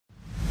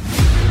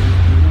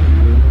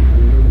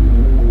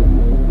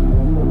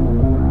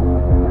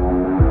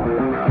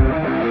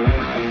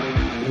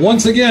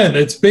Once again,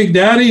 it's Big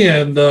Daddy,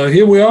 and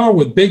here we are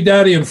with Big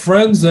Daddy and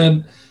Friends,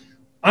 and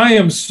I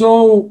am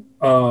so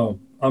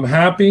I'm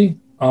happy,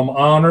 I'm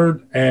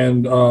honored,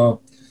 and our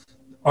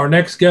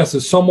next guest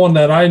is someone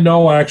that I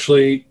know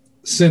actually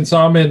since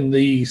I'm in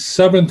the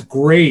 7th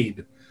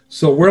grade.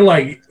 So we're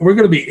going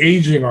to be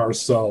aging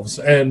ourselves,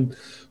 and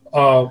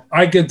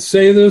I could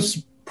say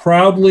this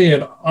proudly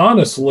and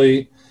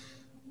honestly.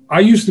 I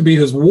used to be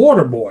his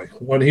water boy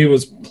when he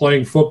was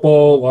playing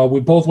football. We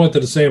both went to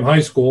the same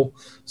high school.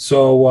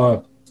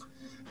 So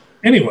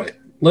anyway,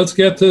 let's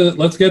get to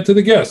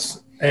the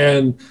guests.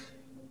 And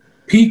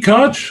Pete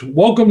Koch,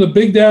 welcome to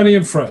Big Daddy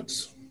and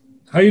Friends.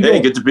 How you doing?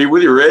 Hey, good to be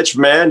with you, Rich,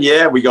 man.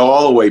 Yeah, we go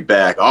all the way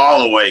back.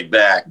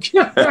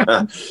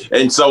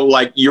 And so,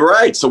 you're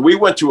right. So we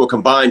went to a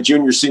combined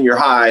junior, senior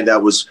high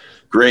that was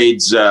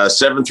grades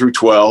 7 through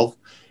 12.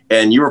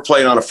 And you were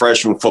playing on a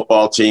freshman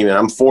football team, and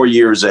I'm 4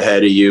 years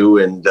ahead of you,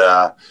 and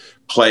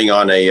playing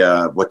on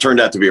what turned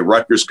out to be a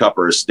Rutgers Cup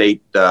or a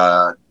state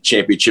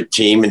championship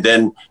team. And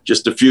then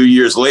just a few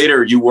years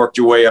later, you worked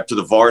your way up to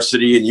the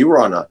varsity, and you were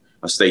on a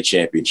state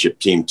championship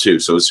team too.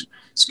 So it's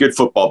good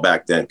football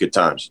back then. Good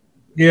times.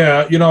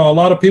 Yeah, a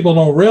lot of people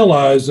don't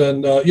realize,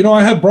 and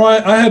I had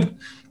Brian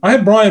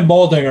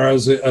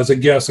Baldinger as a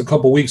guest a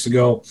couple weeks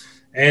ago.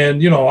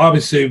 And,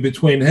 obviously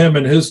between him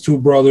and his two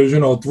brothers,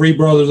 3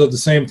 brothers at the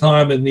same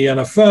time in the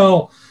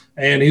NFL,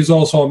 and he's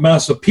also a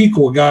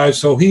Massapequa guy,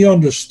 so he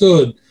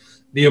understood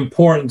the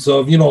importance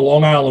of,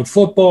 Long Island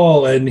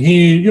football. And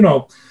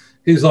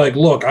he's like,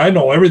 look, I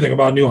know everything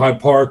about New Hyde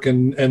Park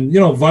and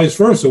vice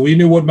versa. We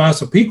knew what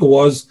Massapequa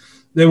was.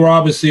 They were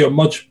obviously a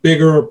much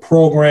bigger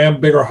program,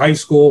 bigger high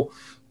school.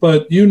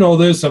 But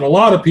this, and a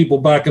lot of people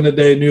back in the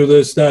day knew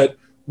this, that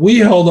we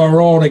held our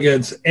own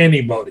against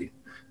anybody.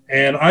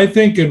 And I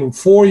think in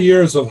 4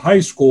 years of high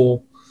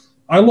school,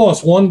 I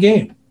lost one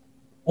game,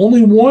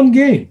 only one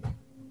game,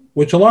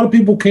 which a lot of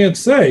people can't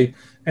say.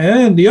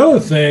 And the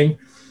other thing,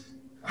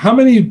 how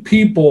many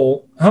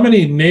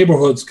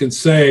neighborhoods can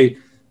say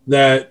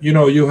that,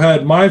 you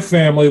had my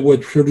family,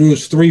 which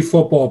produced 3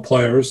 football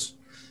players,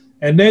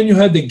 and then you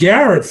had the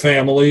Garrett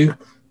family,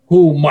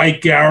 who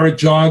Mike Garrett,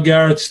 John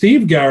Garrett,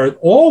 Steve Garrett,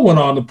 all went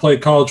on to play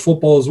college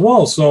football as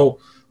well. So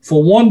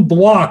for one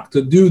block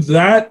to do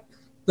that,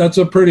 that's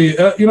a pretty,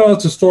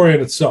 that's a story in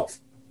itself.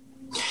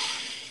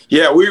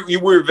 Yeah, we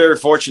were very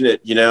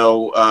fortunate,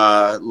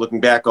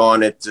 looking back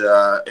on it.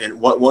 And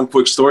one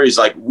quick story is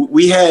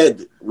we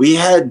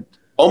had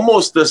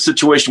almost a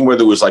situation where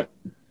there was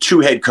 2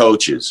 head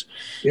coaches,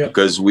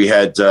 because we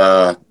had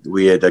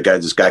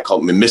this guy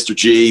called Mr.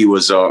 G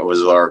was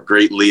our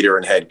great leader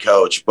and head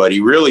coach, but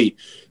he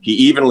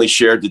evenly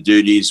shared the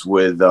duties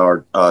with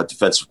our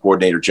defensive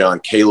coordinator, John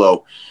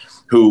Kalo,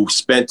 who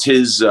spent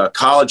his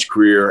college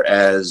career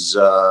as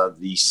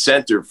the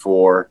center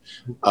for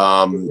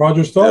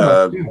Roger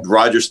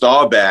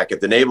Staubach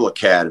at the Naval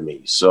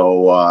Academy.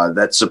 So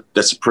that's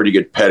a pretty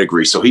good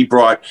pedigree. So he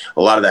brought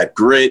a lot of that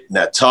grit and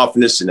that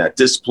toughness and that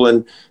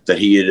discipline that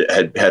he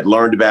had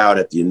learned about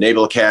at the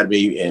Naval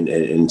Academy and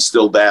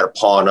instilled that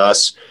upon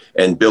us,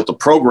 and built a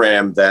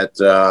program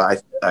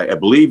that I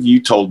believe you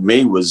told me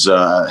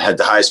had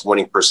the highest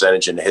winning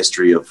percentage in the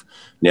history of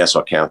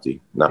Nassau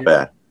County. Not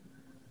bad.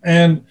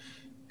 And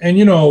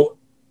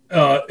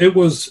it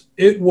was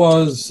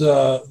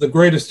the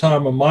greatest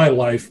time of my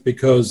life,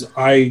 because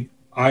I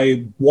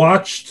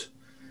watched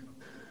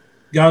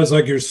guys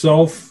like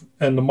yourself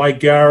and the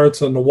Mike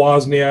Garretts and the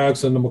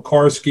Wozniaks and the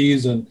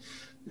McCarskys, and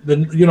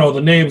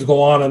the names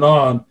go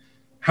on,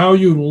 how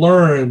you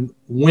learn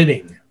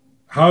winning,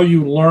 how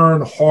you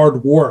learn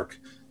hard work,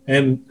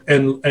 and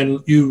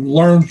you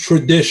learn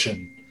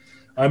tradition.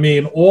 I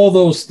mean, all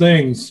those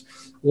things.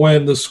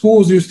 When the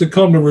schools used to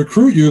come to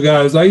recruit you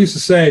guys, I used to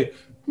say,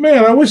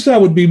 man, I wish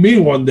that would be me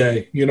one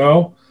day,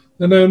 and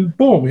then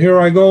boom, here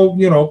I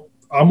go,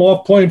 I'm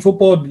off playing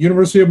football at the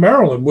University of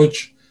Maryland,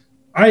 which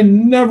I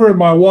never in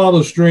my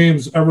wildest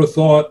dreams ever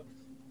thought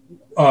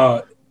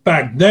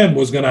back then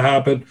was going to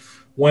happen.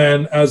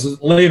 When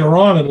as later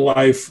on in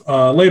life,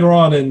 later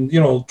on in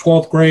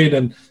 12th grade,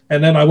 and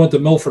then I went to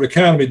Milford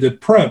Academy, did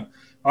prep,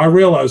 I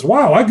realized,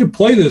 wow, I could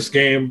play this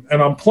game,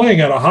 and I'm playing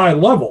at a high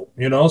level,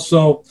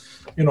 so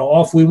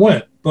off we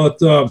went. But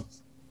the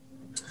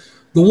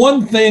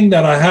one thing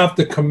that I have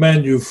to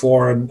commend you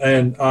for,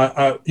 and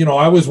I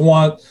always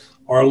want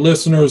our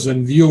listeners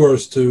and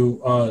viewers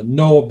to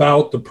know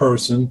about the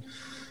person.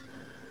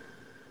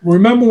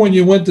 Remember when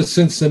you went to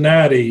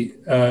Cincinnati,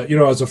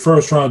 as a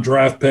first-round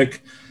draft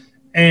pick,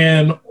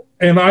 and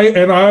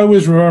I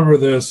always remember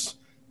this.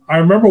 I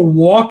remember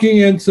walking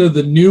into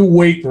the new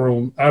weight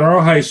room at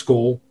our high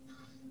school,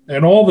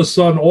 and all of a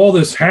sudden, all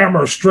this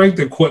hammer strength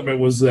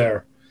equipment was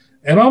there.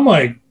 And I'm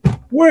like,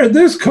 where did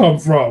this come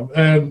from?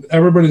 And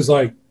everybody's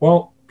like,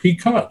 well,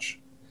 Pete Koch.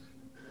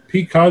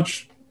 Pete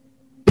Koch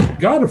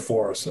got it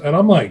for us. And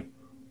I'm like,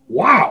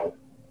 wow.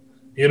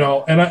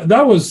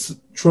 That was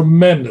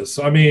tremendous.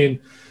 I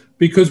mean,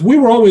 because we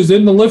were always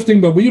in the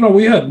lifting, but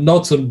we had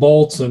nuts and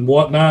bolts and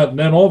whatnot. And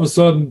then all of a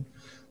sudden,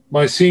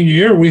 my senior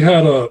year, we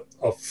had a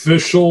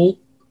official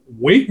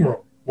weight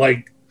room.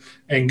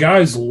 and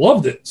guys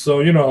loved it. So,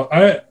 you know,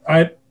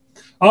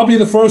 I'll be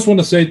the first one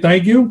to say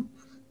thank you.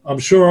 I'm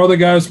sure other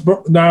guys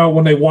now,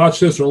 when they watch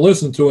this or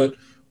listen to it,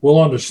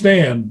 will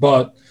understand.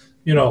 But,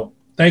 you know,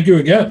 thank you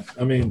again.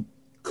 I mean,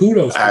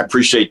 kudos. I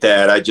appreciate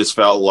that. I just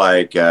felt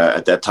like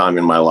at that time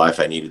in my life,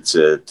 I needed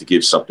to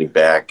give something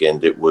back.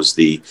 And it was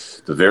the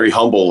very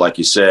humble, like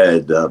you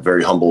said,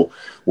 very humble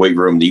weight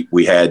room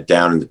we had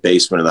down in the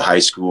basement of the high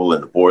school, in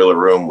the boiler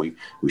room. We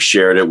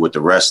shared it with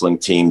the wrestling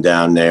team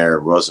down there.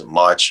 It wasn't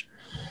much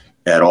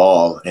at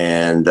all.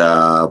 And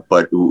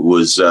but it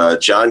was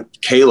John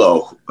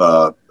Kalo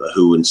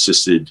who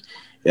insisted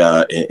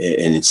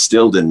and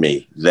instilled in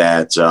me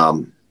that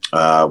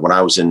when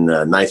I was in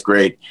ninth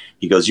grade,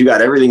 he goes, "You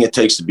got everything it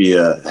takes to be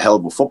a hell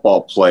of a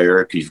football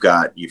player. You've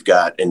got,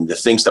 and the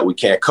things that we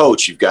can't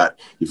coach. You've got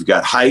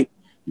height,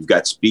 you've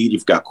got speed,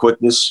 you've got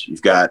quickness,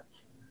 you've got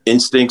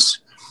instincts,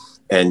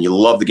 and you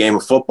love the game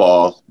of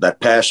football. That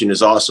passion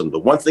is awesome. The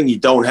one thing you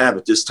don't have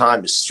at this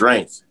time is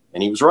strength."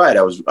 And he was right.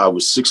 I was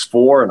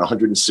 6'4" and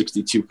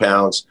 162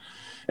 pounds.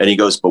 And he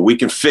goes, "But we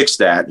can fix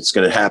that. It's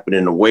going to happen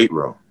in the weight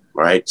room."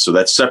 Right. So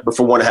that's separate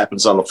from what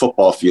happens on the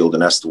football field,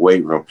 and that's the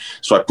weight room.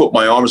 So I put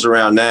my arms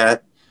around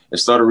that and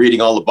started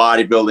reading all the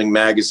bodybuilding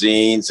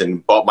magazines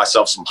and bought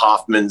myself some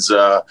Hoffman's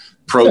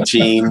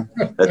protein,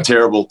 that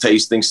terrible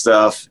tasting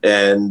stuff.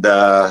 And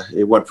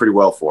it went pretty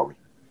well for me.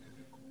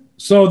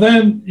 So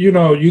then, you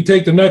know, you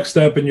take the next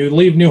step and you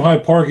leave New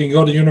Hyde Park and you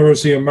go to the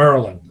University of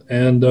Maryland.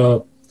 And,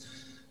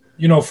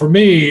 you know, for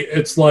me,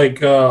 it's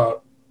like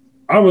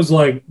I was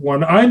like,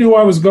 when I knew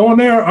I was going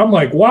there, I'm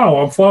like, wow,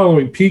 I'm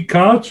following Pete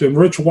Koch and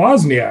Rich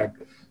Wozniak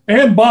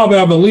and Bob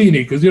Avellini,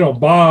 because, you know,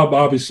 Bob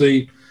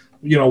obviously,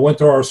 you know, went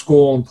to our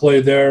school and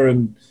played there,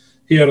 and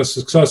he had a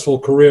successful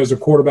career as a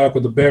quarterback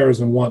with the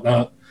Bears and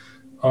whatnot.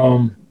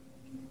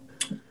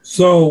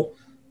 So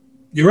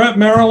you're at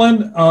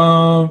Maryland.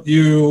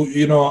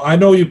 You know, I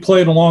know you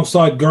played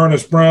alongside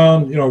Gurnis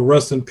Brown, you know,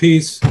 rest in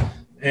peace,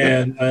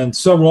 and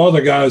several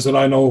other guys that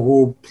I know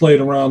who played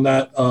around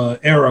that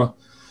era.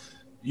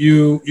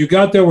 You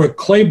got there where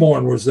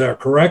Claiborne was there,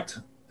 correct?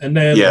 And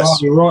then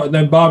yes.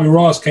 Bobby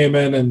Ross came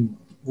in and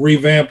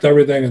revamped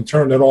everything and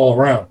turned it all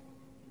around.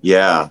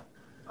 Yeah.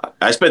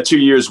 I spent 2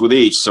 years with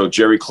each. So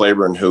Jerry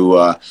Claiborne, who,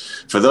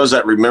 for those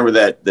that remember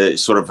that, the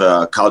sort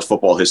of college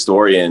football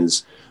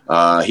historians,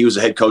 he was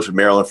a head coach of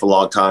Maryland for a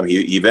long time.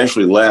 He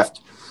eventually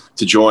left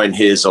to join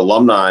his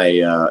alumni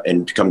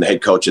and become the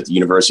head coach at the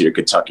University of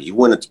Kentucky. He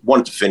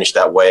wanted to finish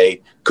that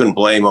way. Couldn't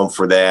blame him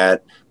for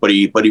that. But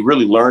he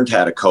really learned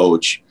how to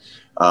coach.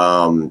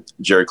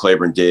 Jerry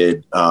Claiborne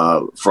did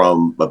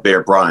from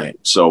Bear Bryant.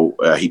 So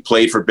he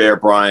played for Bear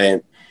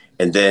Bryant,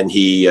 and then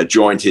he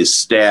joined his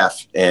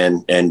staff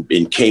and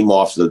came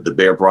off the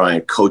Bear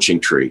Bryant coaching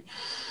tree.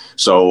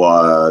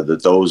 So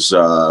those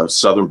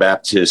Southern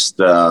Baptist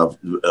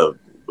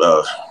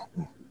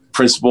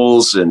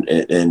principles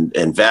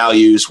and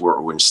values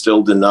were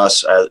instilled in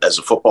us as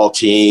a football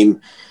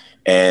team,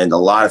 and a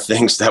lot of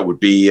things that would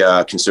be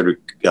considered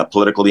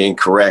politically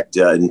incorrect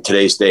in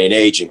today's day and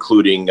age,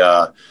 including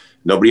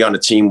nobody on the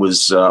team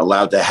was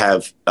allowed to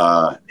have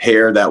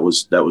hair that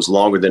was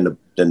longer than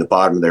the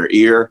bottom of their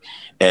ear,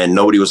 and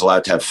nobody was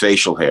allowed to have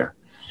facial hair.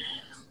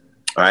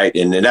 All right,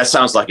 and that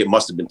sounds like it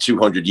must have been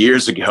 200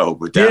 years ago,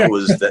 but that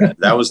was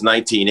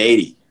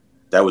 1980.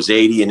 That was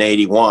 80 and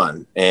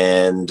 81,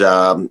 and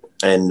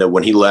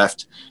when he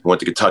left and went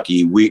to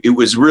Kentucky, it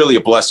was really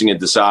a blessing in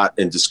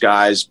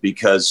disguise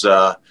because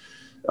of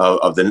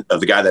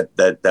the guy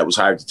that was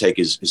hired to take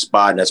his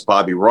spot, and that's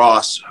Bobby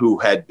Ross, who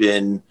had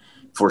been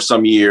for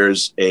some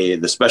years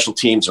the special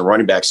teams and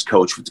running backs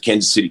coach with the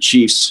Kansas City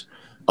Chiefs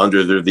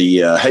under the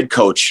head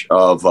coach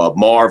of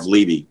Marv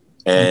Levy.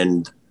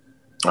 And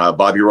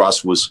Bobby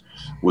Ross was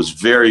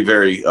very,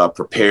 very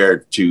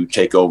prepared to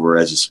take over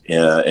as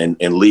and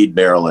lead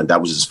Maryland.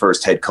 That was his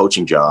first head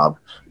coaching job,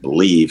 I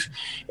believe.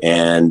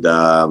 And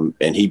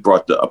he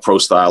brought a pro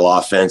style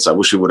offense. I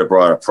wish he would have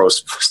brought a pro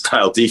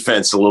style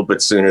defense a little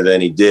bit sooner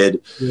than he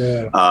did,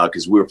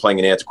 because we were playing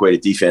an antiquated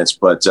defense.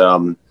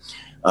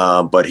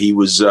 But he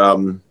was,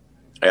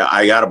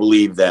 I got to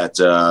believe that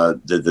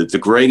the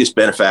greatest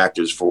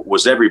benefactors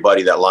was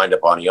everybody that lined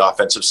up on the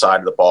offensive side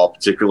of the ball,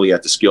 particularly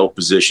at the skill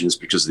positions,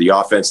 because of the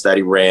offense that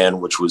he ran,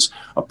 which was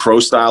a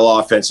pro-style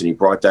offense, and he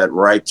brought that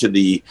right to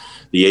the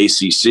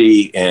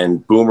ACC.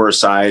 And Boomer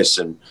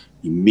Esiason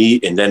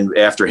and then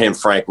after him,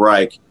 Frank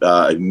Reich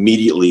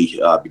immediately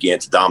began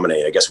to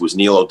dominate. I guess it was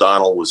Neil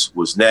O'Donnell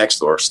was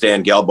next, or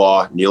Stan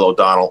Gelbaugh, Neil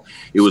O'Donnell.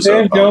 It was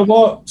Stan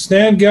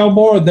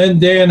Gelbaugh, then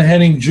Dan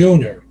Henning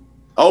Jr.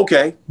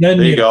 Okay, then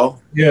there Neil. You go.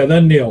 Yeah,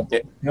 then Neil.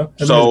 Yep.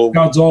 And so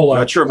Godzola.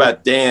 Not sure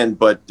about Dan,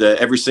 but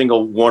every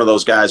single one of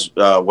those guys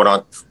went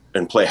on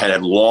and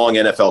had long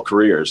NFL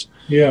careers.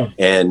 Yeah,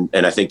 and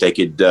I think they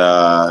could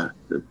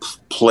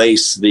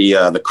place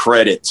the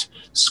credit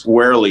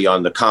squarely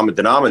on the common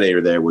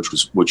denominator there, which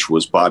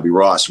was Bobby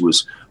Ross, who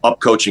was up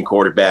coaching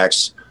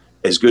quarterbacks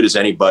as good as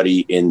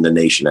anybody in the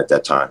nation at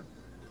that time.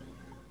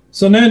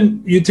 So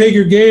then you take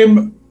your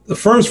game, the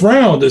first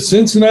round, the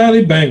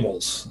Cincinnati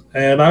Bengals.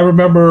 And I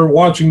remember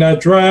watching that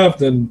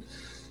draft, and,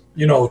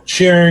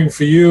 cheering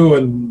for you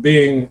and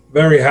being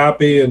very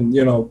happy, and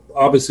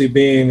obviously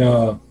being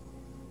a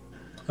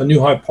New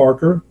Hyde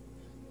Parker,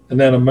 and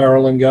then a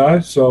Maryland guy.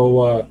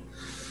 So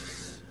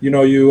you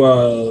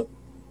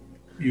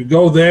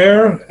go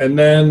there, and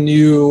then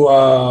you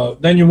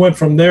went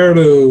from there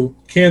to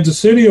Kansas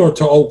City or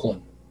to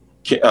Oakland?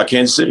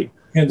 Kansas City.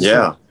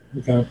 Yeah.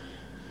 City. Okay.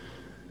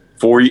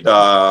 For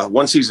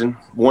one season,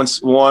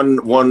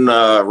 one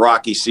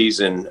rocky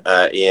season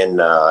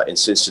in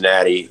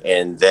Cincinnati,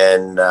 and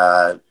then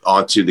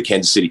on to the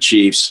Kansas City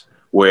Chiefs,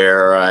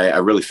 where I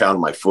really found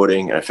my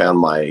footing, and I found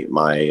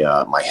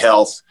my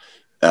health,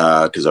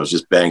 because I was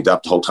just banged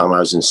up the whole time I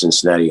was in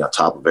Cincinnati, on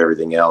top of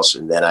everything else.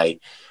 And then I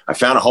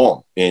found a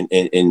home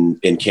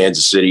in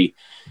Kansas City,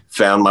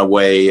 found my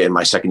way in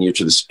my second year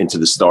into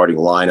the starting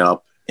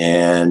lineup.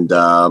 And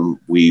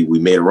we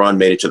made a run,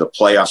 made it to the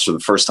playoffs for the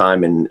first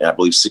time in, I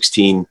believe,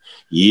 16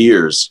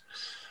 years.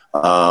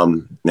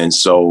 And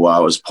so I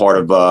was part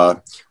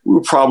of, we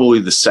were probably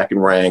the second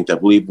ranked. I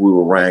believe we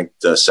were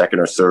ranked second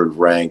or third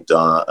ranked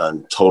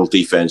on total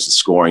defense and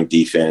scoring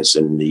defense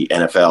in the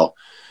NFL.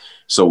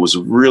 So it was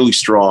a really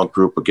strong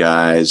group of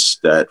guys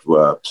that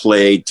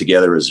played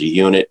together as a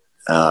unit,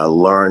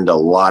 learned a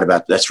lot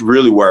about. That's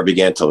really where I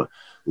began to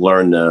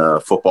learn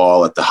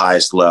football at the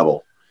highest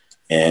level.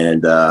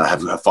 And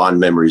have fond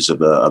memories of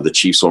the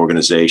Chiefs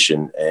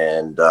organization,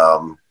 and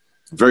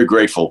very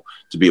grateful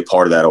to be a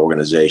part of that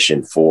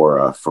organization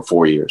for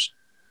 4 years.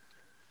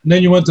 And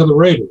then you went to the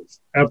Raiders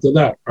after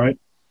that, right?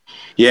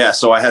 Yeah,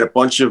 so I had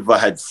I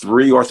had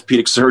 3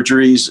 orthopedic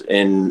surgeries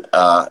in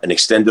an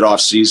extended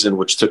off season,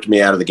 which took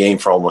me out of the game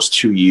for almost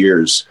 2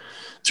 years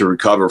to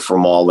recover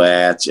from all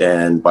that.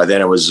 And by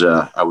then I was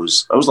an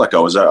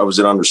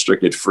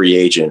unrestricted free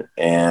agent,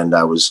 and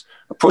I was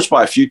approached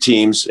by a few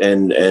teams,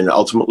 and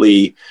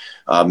ultimately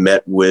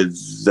met with,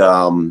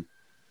 I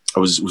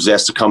was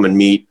asked to come and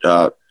meet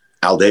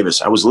Al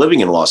Davis. I was living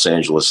in Los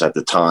Angeles at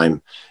the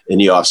time in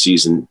the off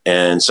season,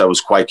 and so it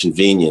was quite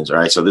convenient.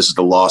 Right, so this is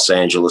the Los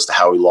Angeles, the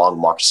Howie Long,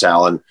 Marcus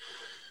Allen,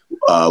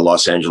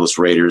 Los Angeles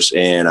Raiders,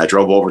 and I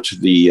drove over to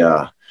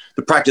the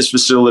practice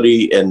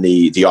facility, and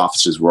the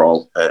offices were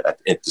all at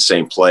the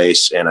same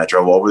place. And I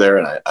drove over there,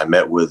 and I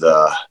met with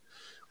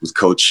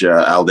Coach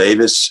Al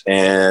Davis,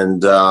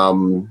 and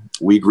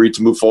we agreed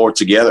to move forward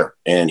together.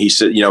 And he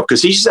said,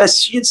 because he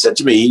had said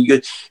to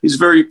me, he's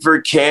very,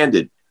 very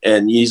candid,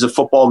 and he's a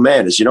football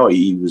man. As you know,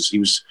 he was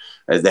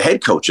the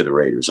head coach of the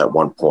Raiders at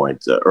one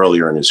point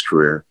earlier in his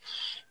career.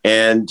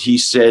 And he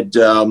said,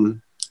 do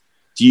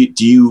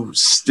you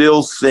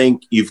still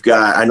think you've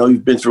got, I know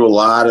you've been through a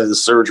lot of the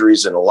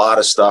surgeries and a lot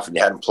of stuff, and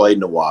you hadn't played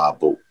in a while,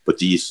 but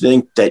do you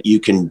think that you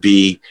can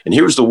be, and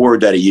here's the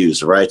word that he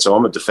used, right? So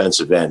I'm a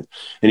defensive end.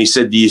 And he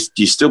said, do you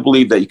still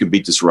believe that you can be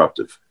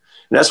disruptive?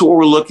 And that's what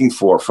we're looking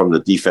for from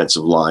the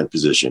defensive line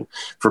position,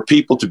 for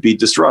people to be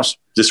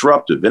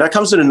disruptive. And that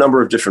comes in a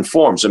number of different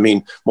forms. I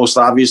mean, most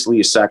obviously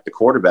you sack the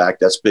quarterback,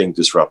 that's being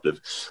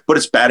disruptive, but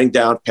it's batting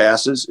down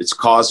passes. It's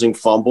causing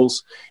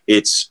fumbles.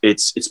 It's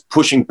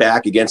pushing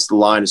back against the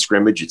line of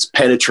scrimmage. It's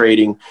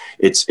penetrating.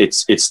 It's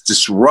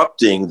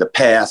disrupting the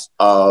path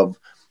of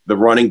the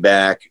running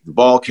back, the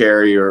ball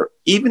carrier.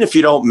 Even if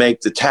you don't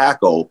make the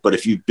tackle, but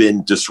if you've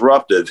been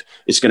disruptive,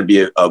 it's going to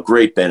be a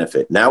great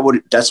benefit. Now,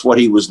 that's what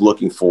he was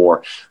looking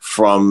for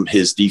from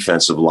his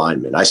defensive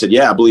lineman. I said,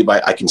 yeah, I believe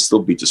I can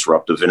still be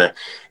disruptive.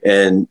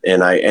 And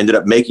I ended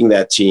up making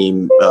that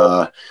team,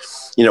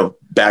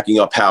 backing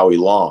up Howie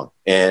Long.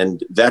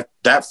 And that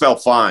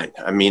felt fine.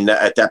 I mean,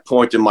 at that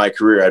point in my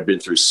career, I'd been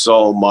through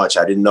so much.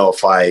 I didn't know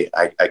if I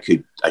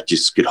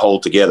just could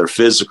hold together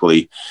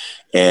physically.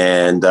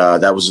 And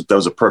that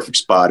was a perfect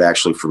spot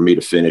actually for me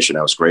to finish. And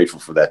I was grateful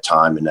for that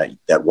time and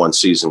that one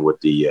season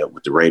with the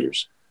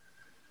Raiders.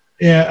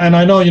 Yeah. And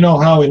I know,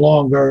 Howie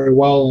Long very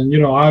well. And,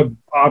 I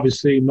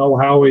obviously know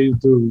Howie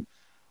through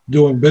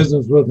doing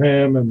business with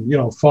him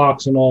and,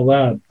 Fox and all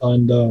that.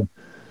 And,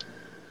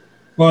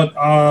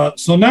 but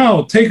so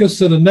now take us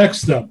to the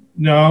next step.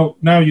 Now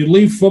you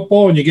leave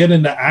football and you get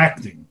into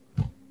acting.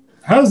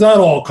 How does that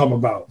all come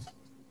about?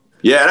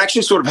 Yeah, it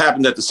actually sort of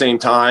happened at the same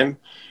time.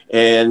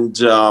 And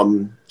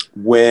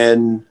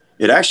when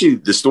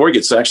the story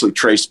gets actually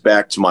traced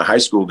back to my high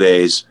school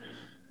days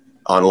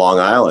on Long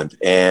Island.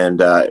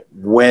 And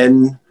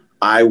when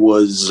I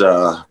was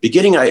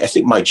beginning, I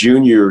think my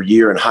junior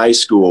year in high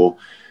school,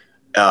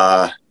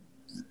 I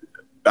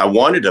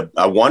wanted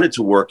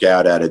to work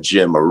out at a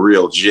gym, a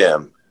real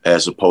gym,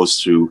 as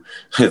opposed to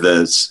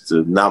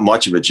the not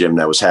much of a gym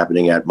that was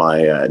happening at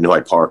my New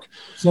Hyde Park.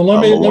 So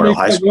let me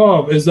cut you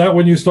off. Is that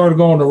when you started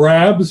going to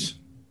Rabs?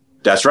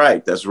 That's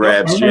right. That's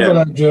Rab's Gym. I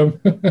remember that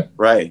gym.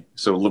 Right.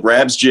 So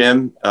Rab's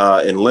Gym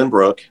in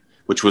Lynbrook,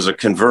 which was a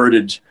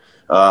converted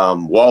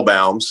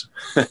Wallbaum's,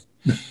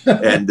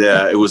 and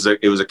it was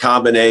a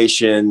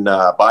combination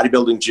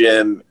bodybuilding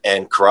gym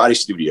and karate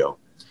studio.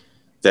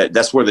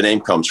 That's where the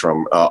name comes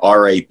from.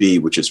 RAB,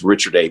 which is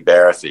Richard A.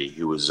 Baratheon,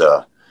 who was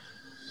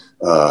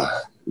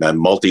a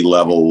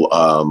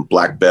multi-level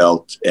black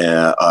belt,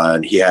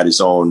 and he had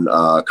his own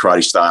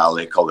karate style.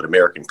 They called it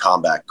American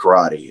Combat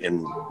Karate,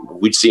 and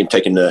we'd see him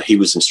he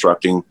was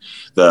instructing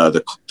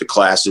the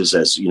classes,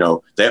 as you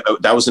know,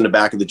 that was in the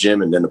back of the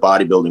gym, and then the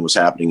bodybuilding was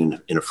happening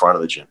in the front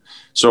of the gym.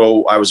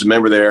 So I was a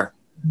member there,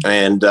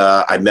 and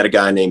I met a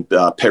guy named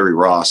Perry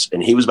Ross,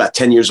 and he was about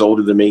 10 years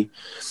older than me,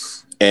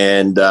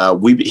 and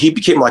he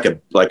became like a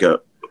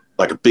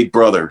big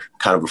brother,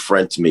 kind of a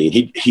friend to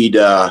me.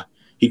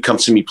 He'd come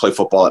see me play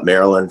football at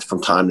Maryland from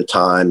time to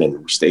time, and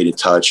we stayed in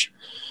touch.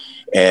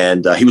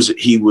 And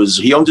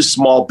he owned a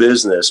small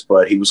business,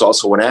 but he was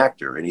also an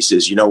actor. And he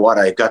says, you know what,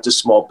 I got this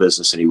small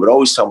business, and he would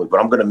always tell me, but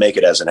I'm going to make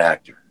it as an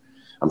actor.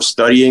 I'm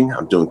studying,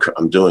 I'm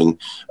doing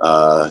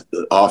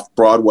off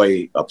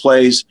Broadway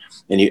plays,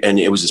 and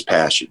it was his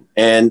passion.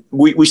 And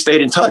we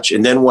stayed in touch.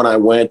 And then when I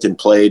went and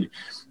played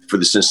for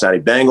the Cincinnati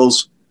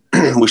Bengals,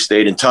 we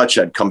stayed in touch.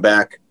 I'd come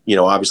back,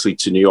 obviously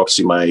to New York,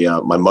 see my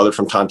mother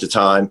from time to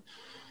time,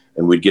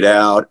 and we'd get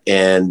out.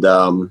 And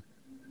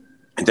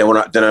then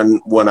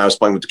when I was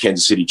playing with the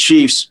Kansas City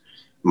Chiefs,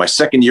 my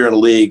second year in the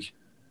league,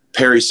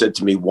 Perry said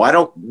to me,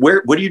 where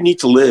do you need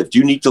to live? Do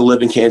you need to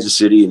live in Kansas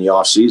City in the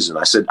off season?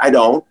 I said, I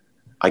don't.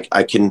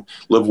 I can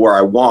live where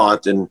I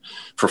want. And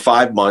for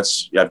 5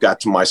 months, I've got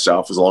to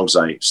myself as long as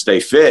I stay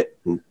fit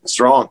and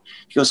strong.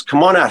 He goes,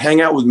 come on out,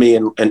 hang out with me.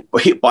 And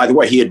by the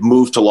way, he had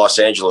moved to Los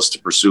Angeles to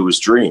pursue his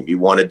dream. He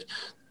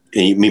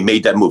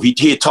made that move.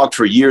 He had talked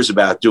for years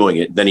about doing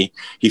it. Then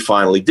he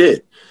finally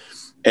did.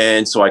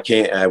 And so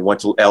I went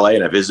to LA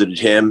and I visited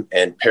him,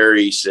 and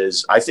Perry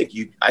says, I think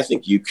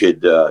you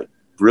could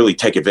really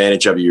take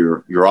advantage of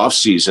your off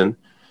season.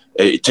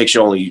 It takes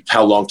you only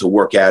how long to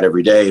work out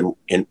every day.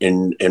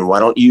 And why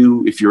don't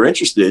you, if you're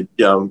interested,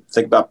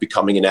 think about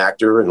becoming an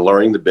actor and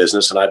learning the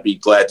business, and I'd be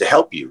glad to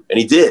help you. And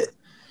he did.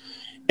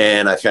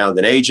 And I found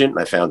an agent,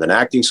 and I found an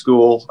acting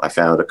school. I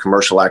found a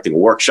commercial acting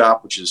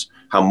workshop, which is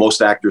how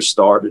most actors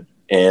started.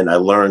 And I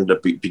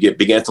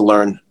began to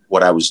learn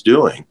what I was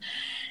doing.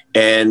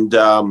 And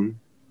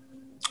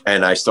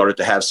I started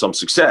to have some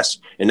success.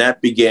 And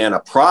that began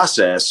a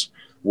process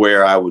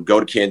where I would go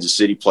to Kansas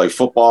City, play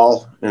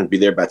football, and be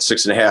there about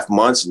 6.5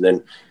 months, and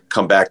then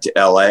come back to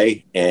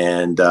LA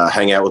and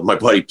hang out with my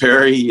buddy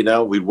Perry.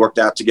 We worked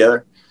out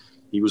together.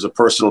 He was a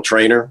personal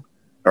trainer,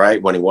 all right,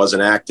 when he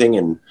wasn't acting.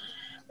 And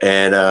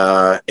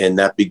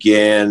that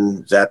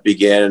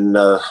began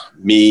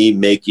me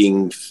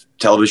making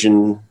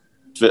television,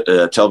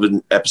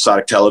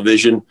 episodic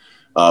television,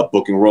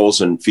 booking roles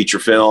in feature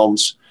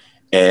films,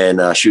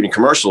 and shooting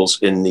commercials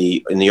in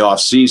the off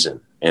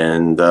season.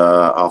 And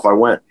off I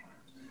went.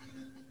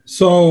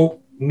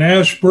 So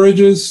Nash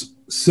Bridges,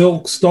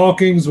 Silk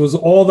Stockings, was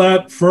all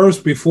that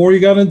first before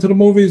you got into the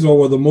movies, or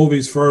were the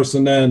movies first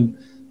and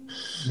then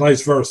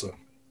vice versa?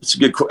 It's a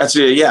good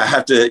question. Yeah, I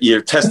have to.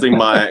 You're testing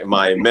my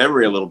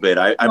memory a little bit.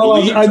 I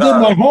believe I did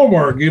my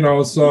homework.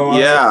 So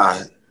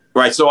yeah,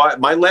 right. So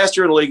my last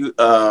year in the league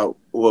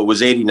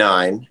was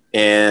 '89,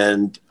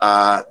 and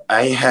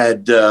I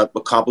had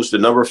accomplished a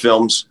number of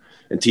films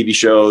and TV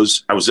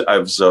shows. I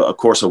was of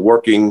course a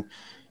working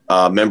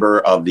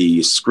member of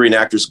the Screen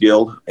Actors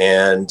Guild,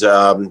 and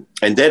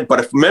then, but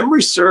if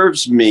memory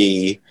serves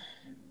me,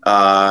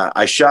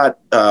 I shot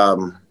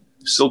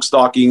Silk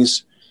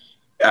Stockings.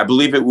 I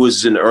believe it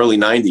was in the early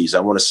 90s. I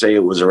want to say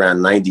it was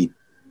around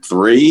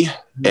 93.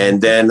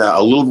 And then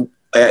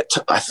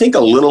I think a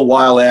little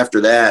while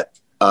after that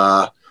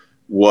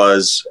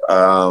was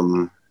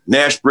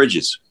Nash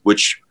Bridges,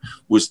 which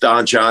was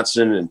Don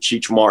Johnson and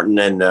Cheech Martin.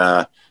 And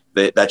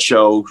that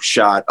show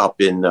shot up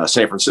in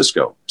San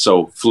Francisco.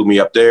 So flew me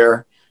up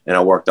there, and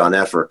I worked on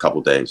that for a couple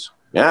of days.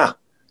 Yeah.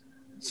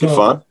 So good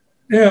fun.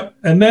 Yeah.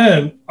 And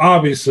then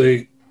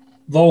obviously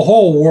the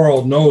whole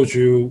world knows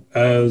you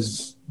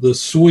as the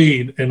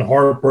Swede in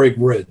Heartbreak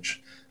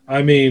Ridge.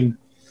 I mean,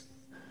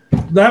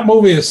 that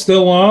movie is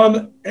still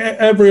on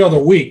every other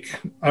week.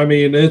 I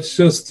mean, it's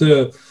just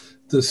to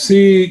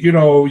see,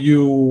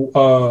 you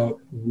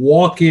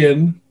walk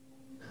in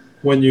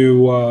when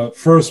you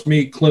first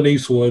meet Clint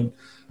Eastwood.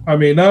 I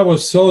mean, that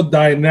was so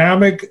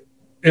dynamic.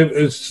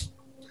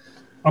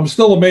 I'm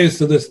still amazed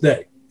to this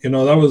day.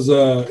 That was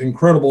an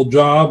incredible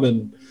job,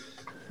 and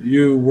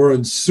you were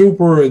in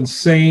super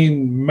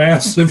insane,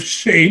 massive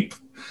shape.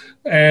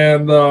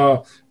 And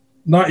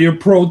not your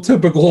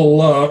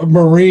prototypical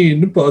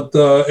Marine, but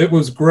it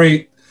was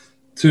great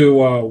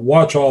to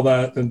watch all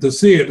that and to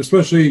see it,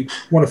 especially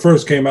when it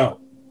first came out.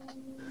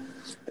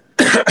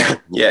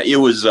 Yeah, it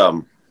was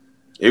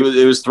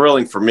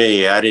thrilling for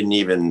me. I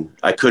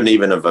couldn't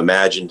even have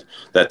imagined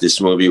that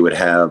this movie would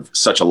have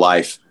such a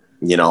life,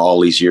 all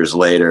these years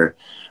later.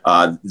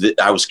 I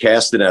was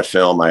cast in that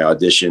film. I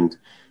auditioned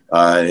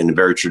in a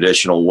very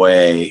traditional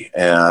way,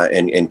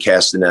 and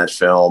cast in that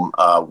film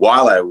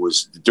while I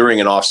was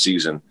during an off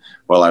season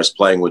while I was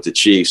playing with the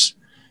Chiefs,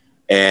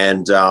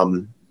 and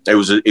it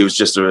was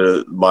just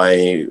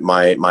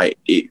my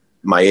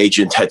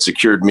agent had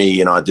secured me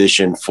an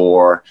audition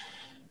for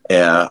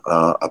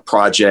a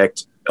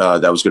project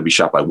that was going to be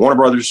shot by Warner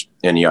Brothers,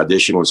 and the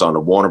audition was on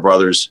the Warner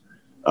Brothers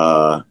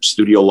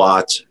studio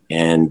lot,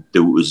 and it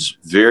was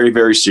very,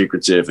 very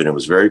secretive, and it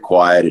was very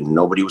quiet, and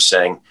nobody was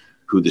saying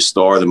who the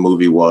star of the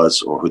movie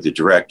was or who the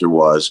director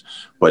was.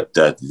 But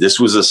this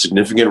was a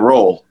significant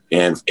role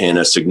in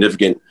a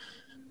significant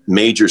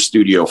major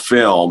studio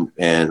film,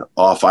 and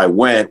off I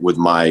went with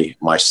my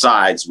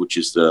sides, which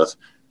is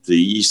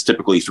these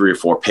typically 3 or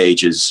 4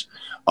 pages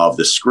of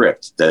the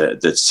script,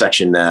 the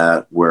section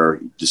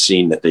where the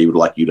scene that they would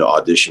like you to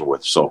audition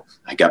with. So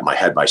I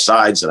had my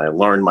sides, and I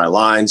learned my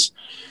lines,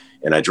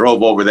 and I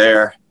drove over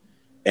there.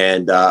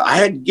 And I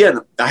had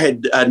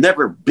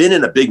never been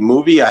in a big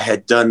movie. I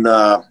had done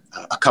a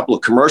couple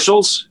of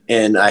commercials,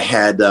 and I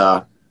had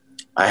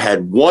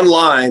one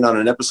line on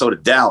an episode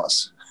of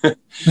Dallas.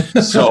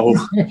 So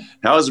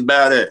that was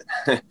about it.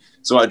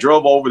 So I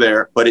drove over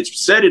there, but it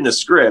said in the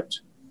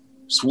script,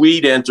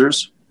 Swede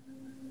enters,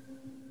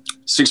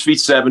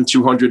 6'7",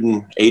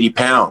 280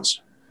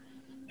 pounds.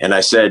 And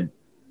I said,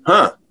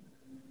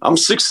 I'm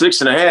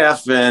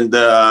 6'6.5", and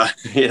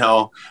you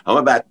know, I'm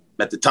about,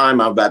 at the time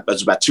I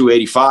was about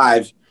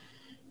 285,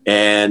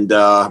 and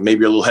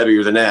maybe a little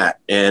heavier than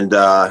that. And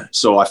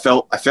so I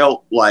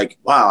felt like,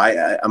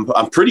 wow,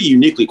 I'm pretty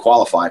uniquely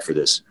qualified for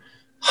this.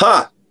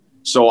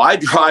 So I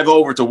drive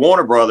over to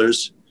Warner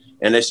Brothers,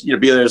 and it's, you know,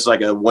 there's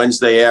like a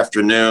Wednesday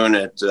afternoon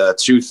at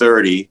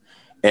 2:30,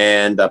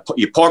 and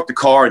you park the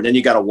car, and then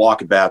you got to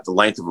walk about the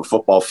length of a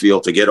football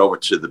field to get over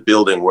to the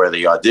building where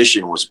the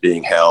audition was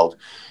being held.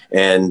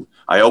 And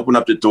I open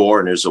up the door,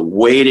 and there's a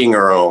waiting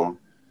room,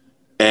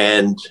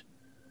 and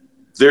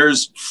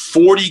there's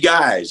 40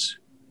 guys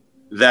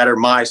that are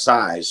my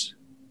size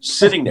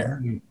sitting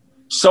there.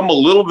 Some a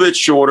little bit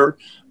shorter,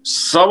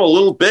 some a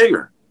little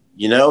bigger.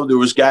 You know, there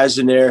was guys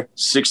in there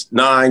 6'9",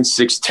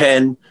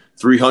 6'10",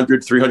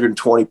 300,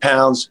 320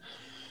 pounds.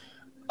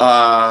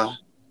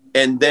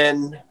 And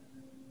then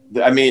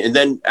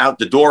out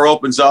the door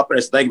opens up, and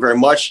it's thank you very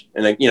much.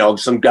 And then, you know,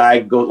 some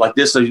guy goes like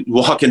this,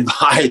 walking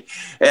by,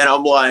 and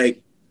I'm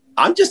like,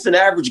 I'm just an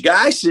average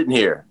guy sitting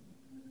here.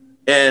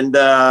 And,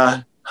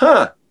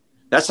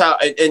 that's how,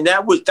 and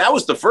that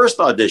was the first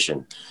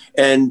audition.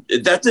 And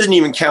that didn't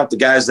even count the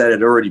guys that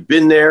had already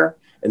been there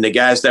and the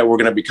guys that were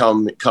going to be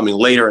coming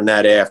later in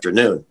that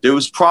afternoon. There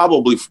was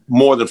probably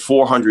more than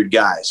 400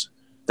 guys.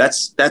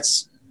 It's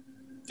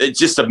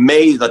just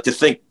amazing to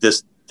think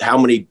there's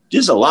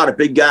a lot of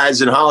big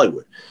guys in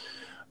Hollywood,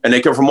 and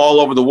they come from all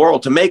over the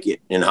world to make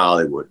it in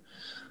Hollywood.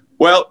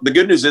 Well, the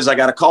good news is I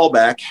got a call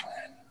back,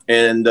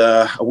 and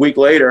a week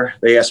later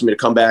they asked me to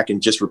come back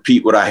and just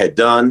repeat what I had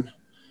done.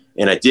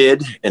 And I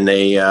did. And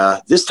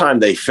this time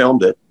they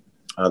filmed it.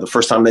 The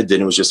first time they did,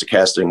 it was just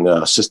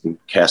a assistant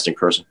casting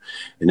person.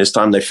 And this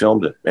time they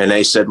filmed it. And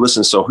they said,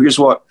 listen, so here's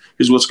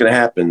what's going to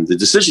happen. The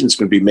decision is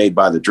going to be made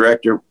by the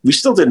director. We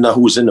still didn't know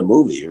who was in the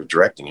movie or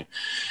directing it.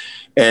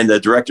 And the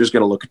director is going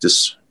to look at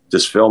this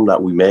film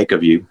that we make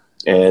of you.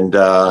 And,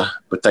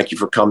 but thank you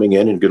for coming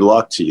in, and good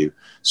luck to you.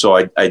 So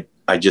I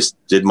just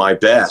did my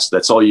best.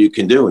 That's all you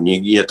can do. And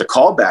you have to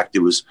call back.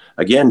 There was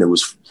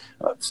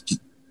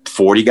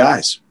 40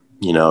 guys,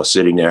 you know,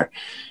 sitting there.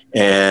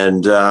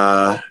 And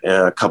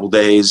a couple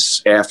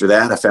days after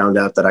that, I found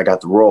out that I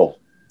got the role.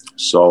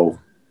 So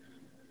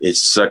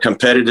it's a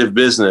competitive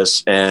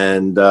business,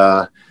 and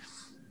I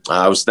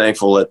was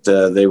thankful that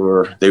they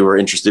were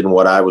interested in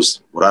what I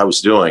was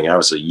doing. I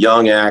was a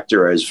young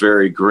actor. I was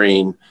very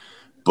green,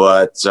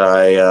 but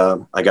I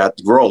got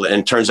the role.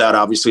 And it turns out,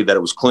 obviously, that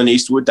it was Clint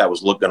Eastwood that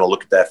was going to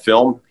look at that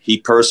film. He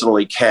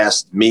personally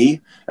cast me,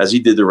 as he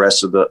did the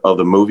rest of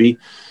the movie.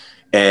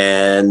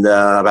 And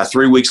about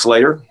 3 weeks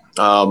later,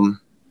 3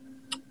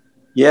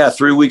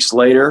 weeks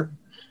later,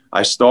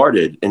 I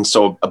started. And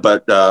so,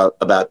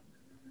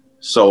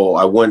 so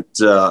I went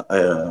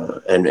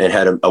and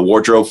had a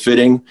wardrobe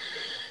fitting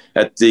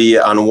on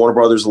the Warner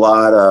Brothers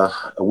lot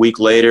a week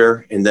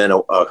later. And then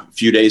a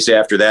few days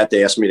after that,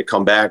 they asked me to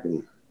come back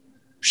and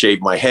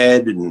shave my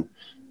head, and,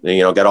 you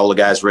know, got all the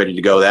guys ready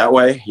to go that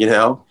way, you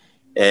know.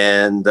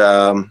 And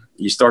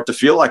you start to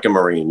feel like a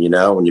Marine, you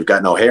know, when you've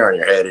got no hair on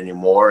your head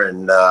anymore.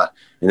 And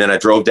then I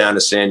drove down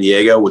to San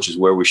Diego, which is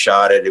where we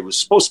shot it. It was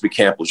supposed to be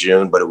Camp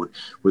Lejeune, but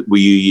we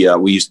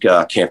used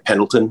Camp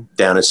Pendleton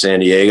down in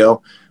San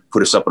Diego,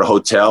 put us up at a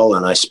hotel,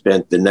 and I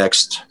spent the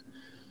next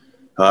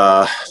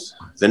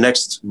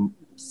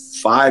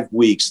 5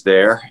 weeks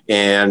there.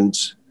 And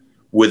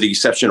with the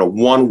exception of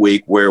 1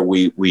 week where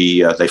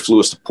they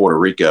flew us to Puerto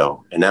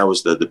Rico, and that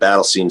was the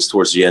battle scenes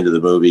towards the end of the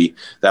movie.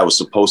 That was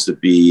supposed to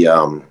be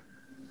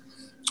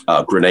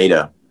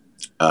Grenada,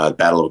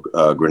 Battle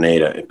of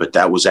Grenada, but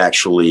that was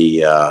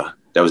actually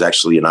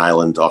an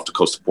island off the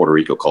coast of Puerto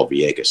Rico called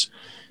Vieques,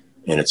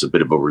 and it's a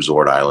bit of a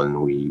resort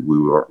island. We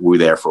were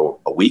there for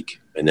a week,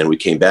 and then we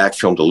came back,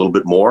 filmed a little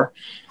bit more.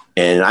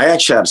 And I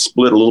actually had to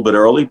split a little bit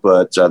early,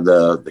 but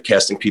the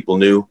casting people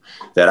knew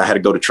that I had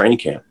to go to training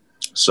camp.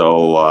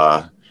 So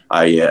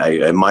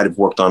I might have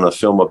worked on a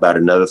film about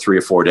another 3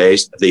 or 4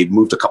 days. They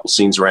moved a couple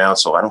scenes around,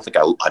 so I don't think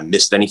I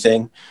missed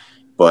anything.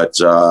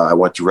 But I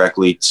went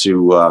directly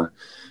to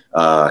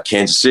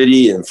Kansas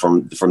City, and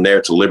from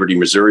there to Liberty,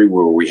 Missouri,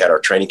 where we had our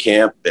training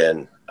camp.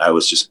 And I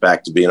was just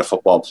back to being a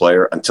football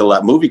player until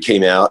that movie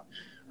came out.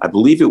 I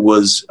believe it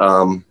was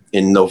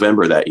in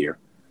November that year.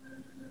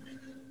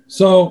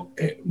 So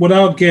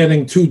without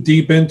getting too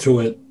deep into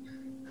it,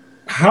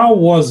 how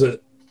was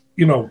it,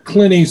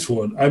 Clint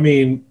Eastwood, I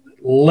mean,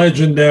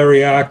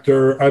 legendary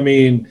actor. I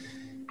mean,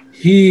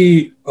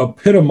 he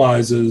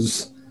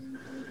epitomizes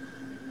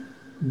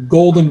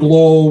Golden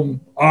Globe,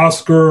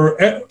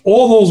 Oscar,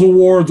 all those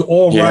awards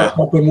all wrapped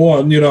up in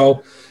one,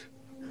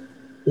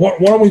 Why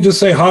don't we just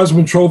say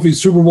Heisman Trophy,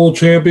 Super Bowl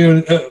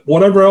champion,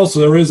 whatever else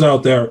there is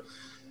out there.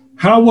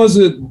 How was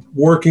it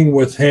working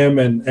with him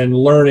and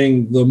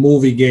learning the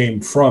movie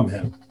game from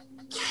him?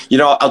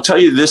 I'll tell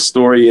you this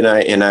story,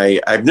 and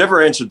I've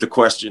never answered the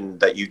question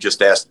that you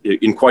just asked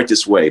in quite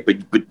this way, but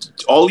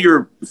all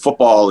your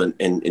football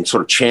and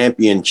sort of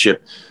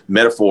championship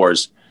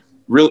metaphors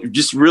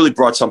really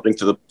brought something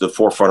to the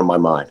forefront of my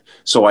mind.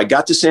 So I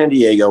got to San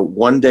Diego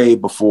one day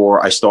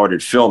before I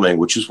started filming,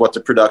 which is what the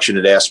production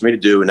had asked me to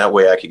do. And that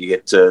way I could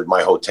get to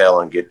my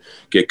hotel and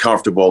get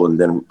comfortable. And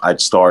then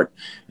I'd start,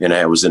 and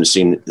I was in a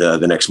scene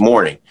the next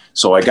morning.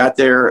 So I got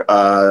there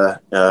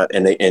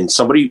and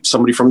somebody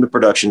from the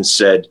production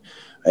said,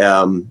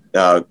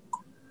 they'd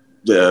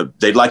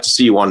like to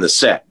see you on the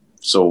set.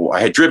 So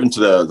I had driven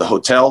to the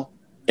hotel,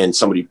 and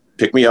somebody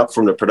picked me up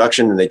from the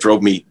production, and they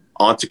drove me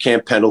onto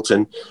Camp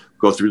Pendleton,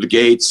 go through the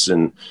gates,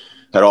 and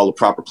had all the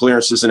proper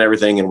clearances and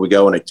everything. And we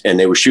go and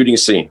they were shooting a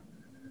scene,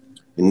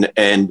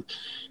 and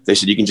they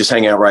said, you can just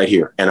hang out right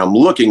here. And I'm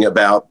looking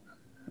about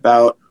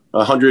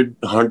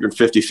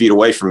 150 feet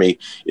away from me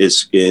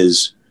is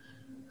the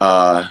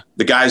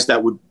guys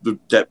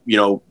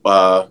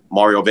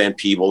Mario Van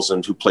Peebles,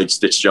 and who played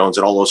Stitch Jones,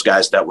 and all those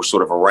guys that were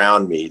sort of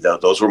around me.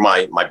 Those were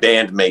my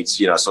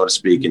bandmates, so to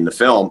speak, in the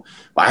film.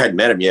 I hadn't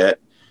met them yet,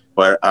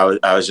 but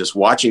I was just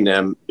watching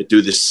them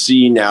do this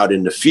scene out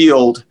in the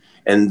field.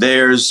 And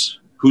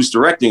who's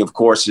directing, of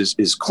course,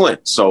 is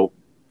Clint. So,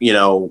 he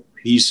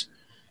was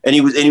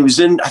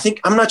in,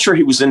 I'm not sure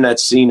he was in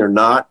that scene or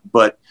not,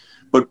 but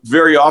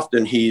very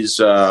often he's,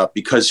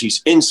 because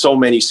he's in so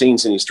many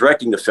scenes and he's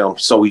directing the film.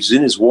 So he's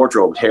in his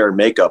wardrobe, hair and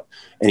makeup,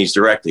 and he's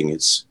directing.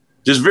 There's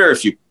very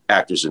few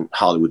actors in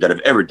Hollywood that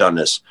have ever done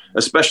this,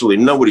 especially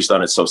nobody's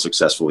done it so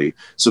successfully.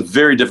 It's a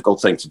very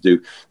difficult thing to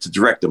do, to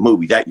direct a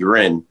movie that you're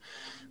in.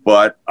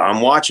 But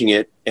I'm watching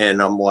it,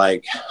 and I'm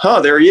like,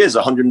 there he is,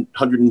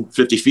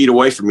 150 feet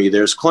away from me.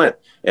 There's Clint.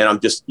 And I'm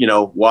just,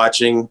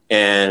 watching,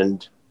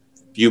 and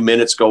a few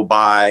minutes go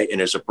by, and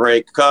there's a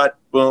break, cut,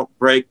 boom,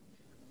 break.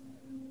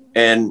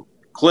 And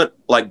Clint,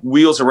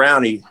 wheels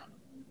around. He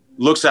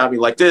looks at me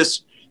like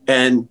this,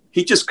 and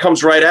he just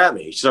comes right at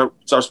me. He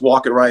starts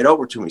walking right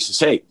over to me. He says,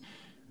 hey,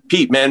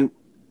 Pete, man,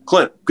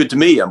 Clint, good to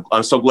meet you.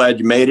 I'm so glad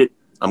you made it.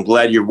 I'm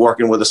glad you're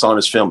working with us on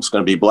this film. It's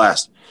going to be a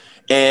blast.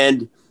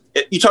 And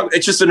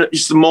it's just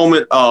a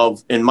moment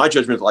of, in my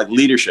judgment,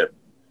 leadership,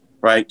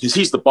 right? Because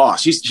he's the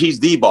boss. He's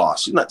the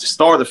boss. He's not the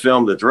star of the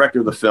film, the director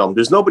of the film.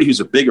 There's nobody who's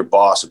a bigger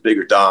boss, a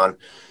bigger Don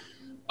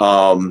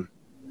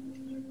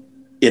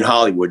in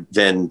Hollywood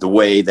than the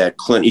way that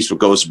Clint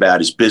Eastwood goes about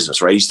his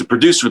business, right? He's the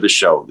producer of the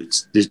show.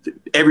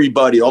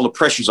 Everybody, all the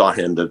pressure's on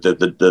him.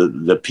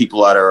 The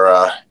people that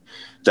are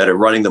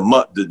running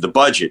the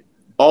budget.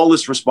 All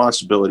this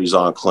responsibility is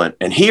on Clint.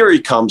 And here he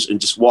comes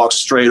and just walks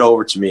straight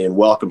over to me and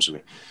welcomes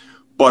me.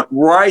 But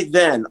right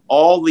then,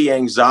 all the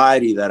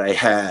anxiety that I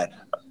had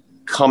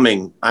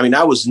coming,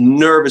 I was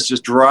nervous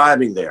just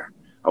driving there.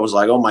 I was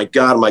like, oh my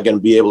God, am I going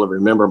to be able to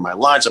remember my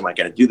lines? Am I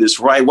going to do this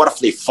right? What if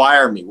they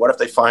fire me? What if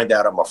they find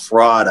out I'm a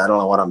fraud? I don't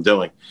know what I'm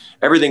doing.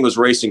 Everything was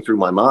racing through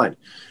my mind.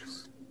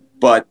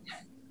 But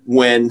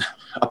when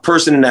a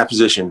person in that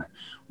position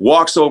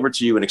walks over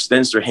to you and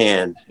extends their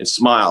hand and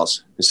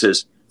smiles and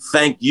says,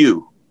 thank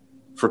you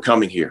for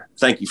coming here.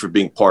 Thank you for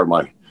being part of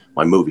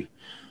my movie.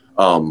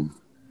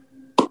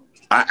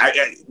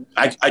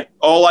 I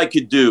all I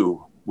could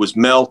do was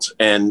melt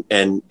and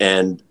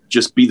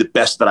just be the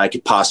best that I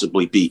could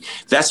possibly be.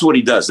 That's what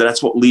he does.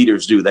 That's what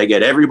leaders do. They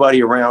get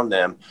everybody around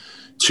them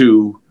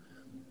to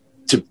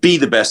be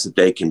the best that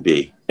they can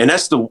be. And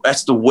that's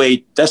the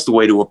way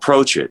to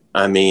approach it.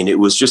 It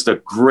was just a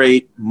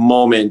great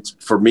moment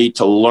for me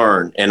to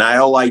learn. And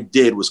all I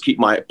did was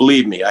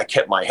I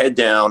kept my head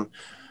down.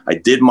 I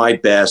did my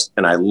best,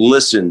 and I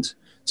listened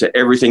to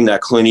everything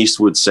that Clint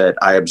Eastwood said.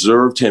 I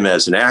observed him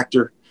as an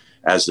actor,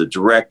 as a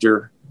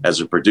director, as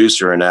a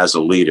producer, and as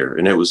a leader.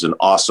 And it was an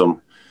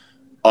awesome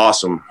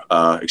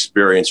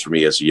experience for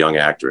me as a young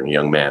actor and a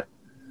young man.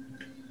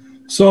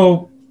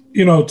 So,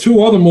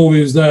 two other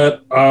movies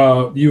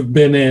that you've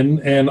been in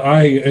and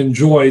I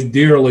enjoyed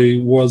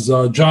dearly was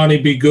Johnny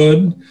Be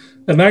Good.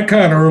 And that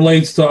kind of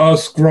relates to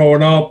us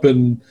growing up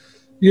and,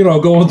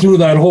 going through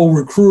that whole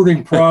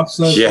recruiting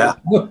process. Yeah.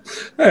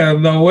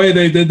 And the way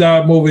they did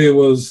that movie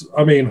was,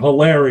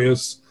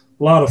 hilarious,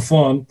 a lot of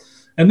fun.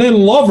 And then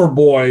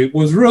Loverboy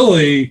was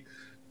really,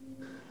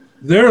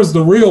 there's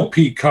the real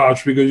Pete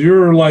Koch, because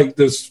you're like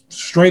this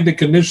strength and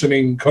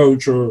conditioning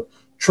coach or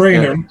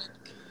trainer,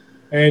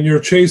 and you're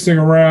chasing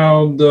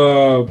around,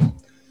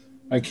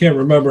 I can't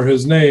remember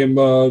his name.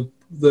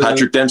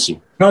 Patrick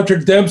Dempsey.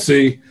 Patrick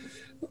Dempsey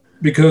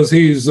because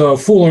he's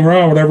fooling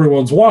around with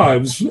everyone's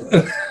wives.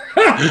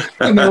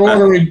 And they're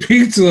ordering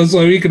pizza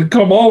so he can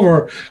come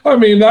over. I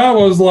mean, that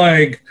was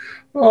like,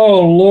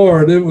 oh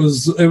Lord, it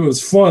was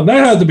fun.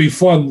 That had to be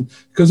fun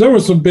because there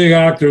were some big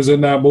actors in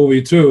that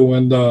movie too,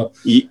 and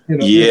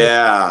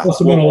yeah, must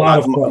have been a lot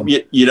of fun.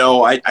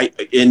 I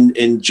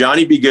in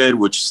Johnny Be Good,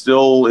 which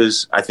still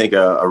is, I think,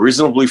 a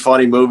reasonably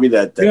funny movie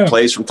that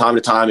plays from time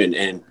to time,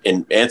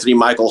 and Anthony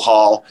Michael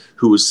Hall,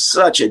 who was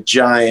such a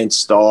giant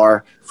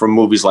star from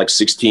movies like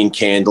 16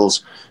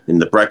 Candles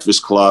and The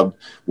Breakfast Club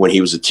when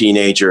he was a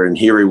teenager, and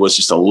here he was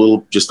just a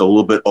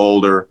little bit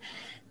older,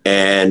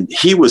 and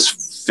he was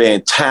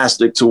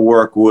fantastic to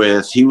work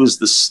with. He was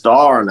the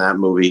star in that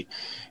movie,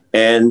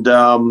 and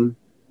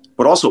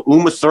but also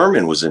Uma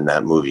Thurman was in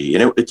that movie,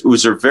 and it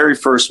was her very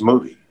first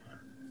movie.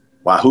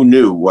 Wow, who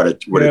knew what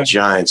a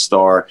giant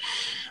star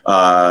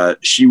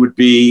she would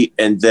be?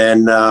 And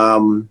then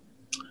Robert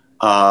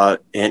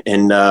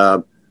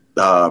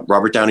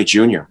Downey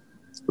Jr.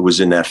 was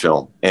in that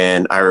film,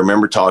 and I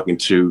remember talking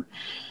to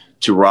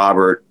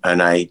Robert, and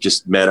I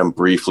just met him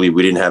briefly.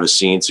 We didn't have a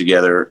scene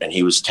together, and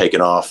he was taking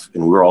off,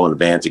 and we were all in a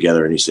band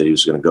together, and he said he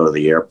was going to go to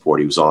the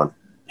airport. He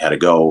had to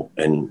go,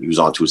 and he was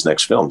on to his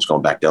next film. He was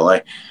going back to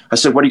LA. I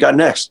said, what do you got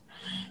next?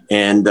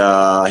 And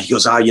he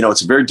goes,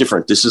 it's very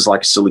different. This is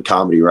like a silly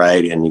comedy,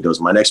 right? And he goes,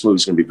 my next movie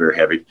is going to be very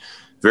heavy.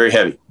 Very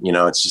heavy.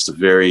 It's just a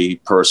very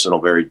personal,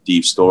 very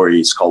deep story.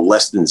 It's called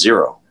Less Than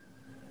Zero.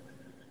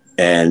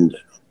 And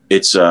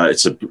it's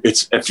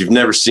if you've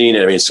never seen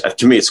it, I mean,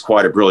 to me, it's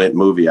quite a brilliant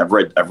movie. I've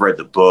read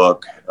the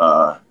book,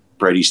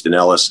 Bret Easton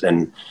Ellis,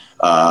 and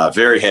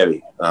very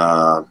heavy,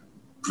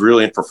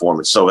 brilliant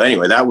performance. So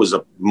anyway, that was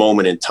a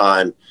moment in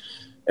time,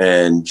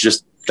 and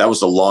just that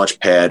was the launch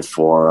pad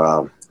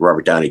for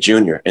Robert Downey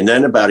Jr. And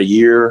then about a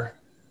year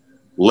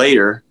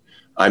later,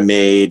 I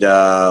made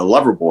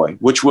Loverboy,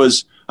 which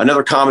was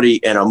another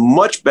comedy and a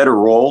much better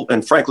role,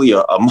 and frankly,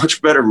 a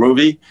much better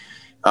movie.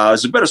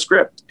 It's a better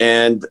script,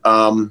 and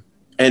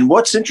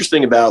what's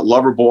interesting about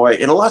Loverboy,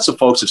 and lots of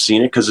folks have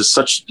seen it because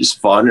it's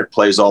fun. It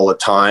plays all the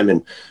time.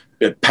 And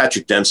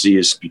Patrick Dempsey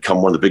has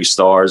become one of the biggest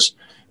stars.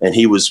 And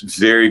he was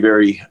very,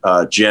 very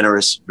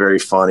generous, very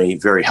funny,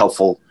 very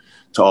helpful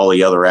to all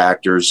the other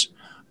actors.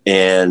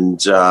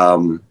 And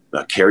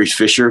Carrie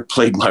Fisher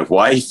played my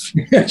wife,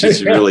 which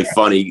is really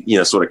funny,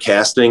 sort of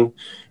casting.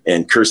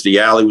 And Kirstie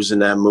Alley was in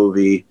that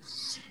movie.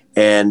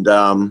 And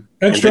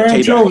extra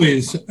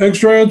anchovies, right?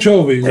 Extra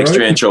anchovies,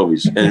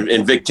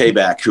 and Vic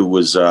Tayback, who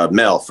was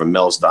Mel from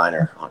Mel's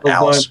Diner on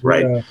Alice,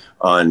 right? Yeah.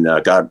 On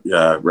God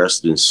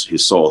rest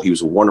his soul. He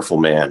was a wonderful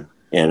man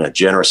and a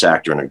generous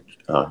actor and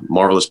a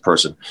marvelous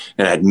person.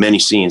 And I had many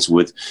scenes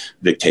with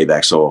Vic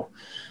Tayback, so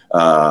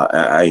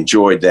I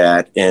enjoyed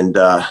that. And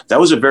that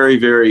was a very,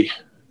 very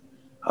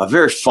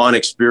fun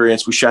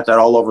experience. We shot that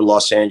all over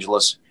Los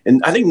Angeles.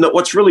 And I think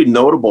what's really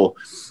notable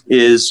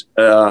is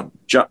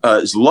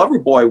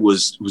Loverboy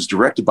was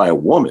directed by a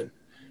woman.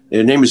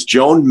 Her name is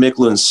Joan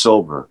Micklin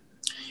Silver.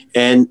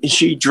 And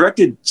she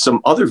directed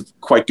some other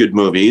quite good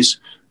movies,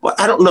 but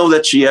I don't know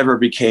that she ever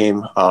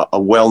became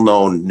a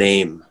well-known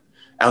name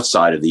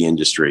outside of the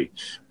industry.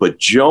 But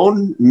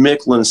Joan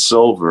Micklin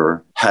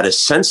Silver had a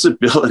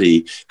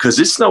sensibility, because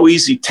it's no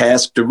easy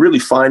task to really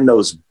find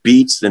those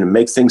beats and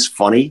make things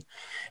funny.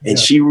 And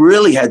she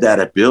really had that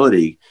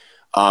ability.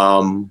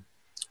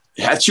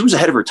 She was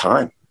ahead of her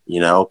time,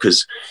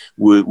 because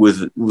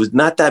with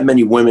not that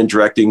many women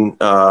directing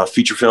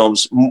feature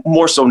films,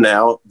 more so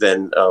now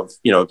than of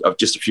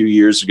just a few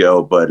years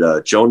ago.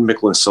 But Joan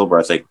Micklin Silver,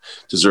 I think,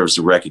 deserves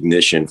the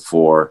recognition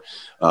for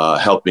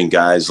helping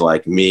guys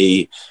like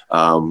me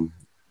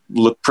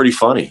look pretty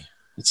funny.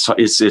 It's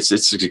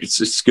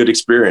a good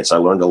experience. I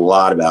learned a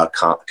lot about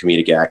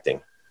comedic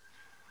acting.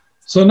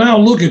 So now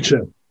look at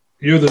you.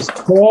 You're this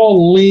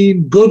tall,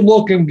 lean,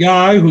 good-looking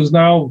guy who's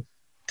now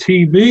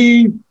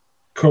TV,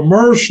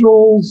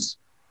 commercials,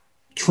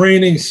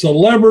 training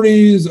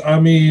celebrities. I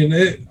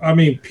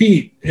mean,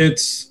 Pete,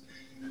 it's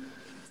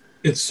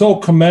so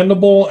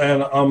commendable,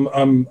 and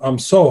I'm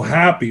so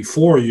happy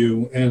for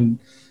you, and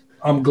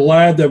I'm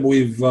glad that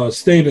we've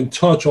stayed in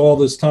touch all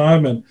this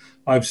time, and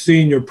I've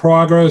seen your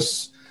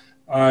progress.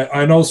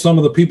 I know some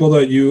of the people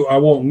that I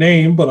won't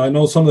name, but I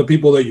know some of the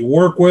people that you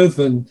work with,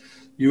 and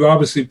you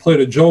obviously played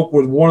a joke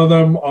with one of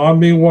them on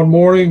me one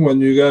morning when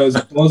you guys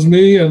buzzed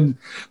me, and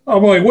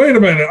I'm like, wait a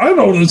minute, I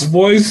know this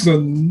voice,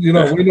 and we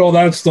know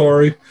that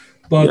story.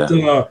 But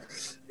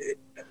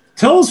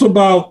tell us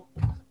about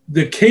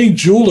the Kay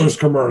Jewelers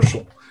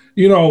commercial.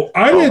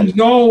 I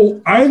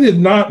did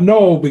not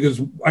know, because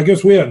I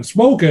guess we hadn't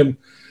spoken,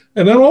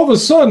 and then all of a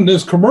sudden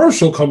this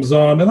commercial comes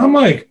on, and I'm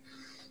like,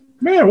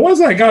 man, why does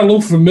that guy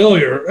look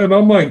familiar? And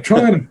I'm like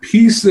trying to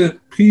piece it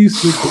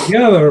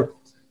together.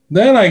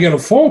 Then I get a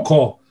phone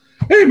call.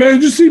 Hey, man,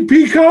 did you see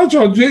Pete Koch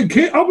on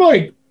JK? I'm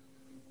like,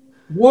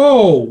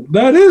 whoa,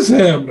 that is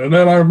him. And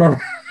then I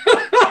remember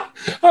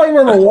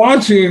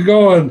watching and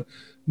going,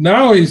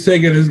 now he's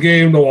taking his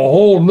game to a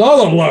whole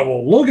nother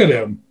level. Look at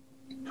him.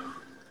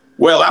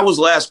 Well, that was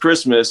last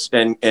Christmas,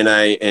 and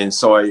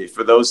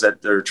for those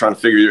that are trying to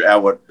figure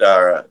out what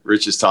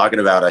Rich is talking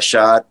about, I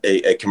shot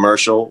a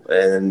commercial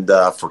and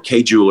for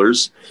Kay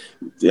Jewelers.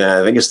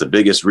 I think it's the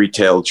biggest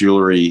retail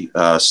jewelry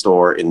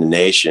store in the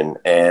nation,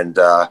 and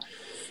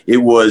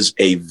it was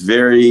a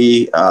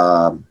very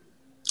a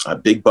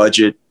big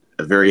budget,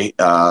 a very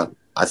I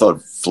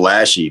thought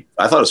flashy.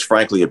 I thought it was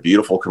frankly a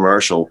beautiful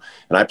commercial,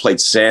 and I played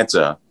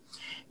Santa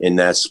in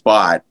that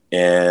spot.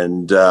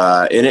 And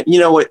it, you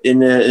know,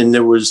 and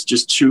there was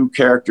just two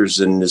characters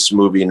in this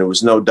movie, and there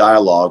was no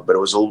dialogue, but it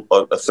was a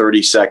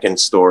 30-second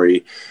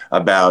story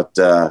about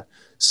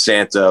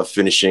Santa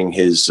finishing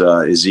his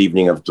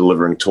evening of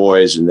delivering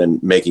toys and then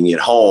making it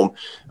home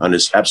on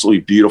this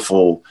absolutely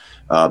beautiful,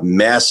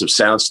 massive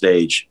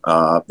soundstage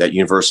at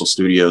Universal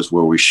Studios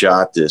where we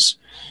shot this.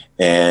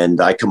 And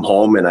I come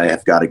home and I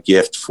have got a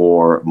gift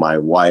for my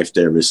wife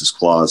there, Mrs.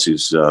 Claus,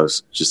 who's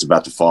just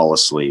about to fall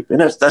asleep. And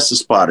that's the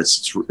spot.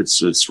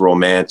 It's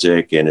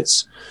romantic, and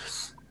it's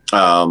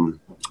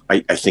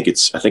I think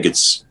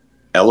it's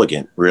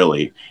elegant,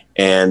 really.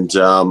 And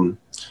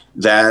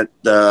that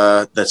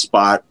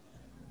spot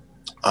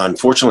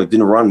unfortunately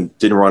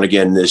didn't run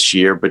again this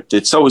year, but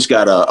it's always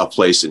got a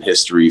place in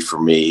history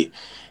for me.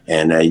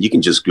 And you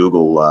can just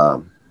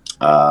Google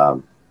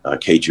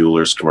Kay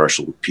Jewelers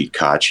commercial with Pete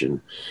Koch, and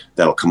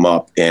that'll come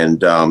up.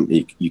 And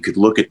you could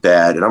look at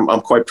that, and I'm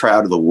quite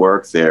proud of the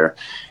work there.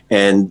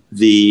 And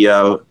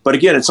but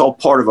again, it's all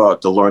part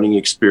of the learning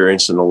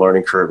experience and the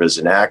learning curve as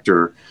an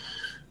actor.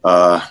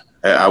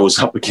 I was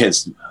up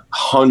against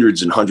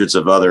hundreds and hundreds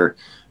of other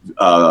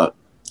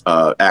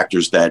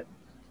actors that,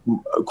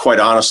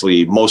 quite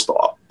honestly,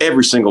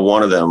 every single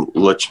one of them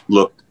looked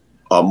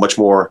much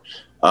more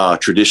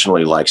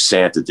traditionally like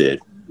Santa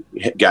did.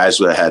 Guys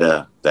that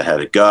had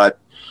a gut,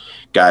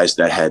 guys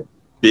that had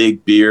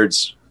big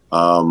beards,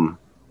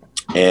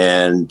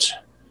 and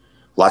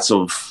lots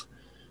of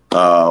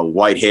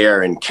white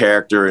hair and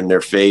character in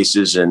their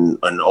faces, and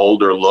an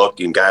older look.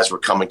 And guys were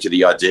coming to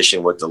the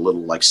audition with the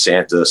little like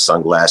Santa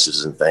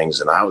sunglasses and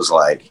things. And I was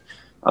like,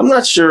 I'm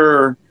not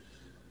sure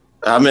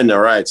I'm in the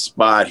right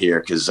spot here,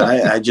 because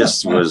I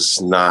just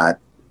was not.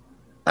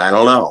 I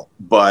don't know,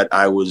 but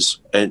I was,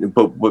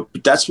 but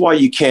that's why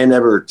you can't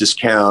ever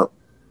discount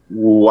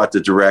what the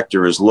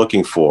director is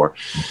looking for,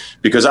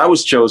 because I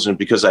was chosen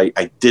because I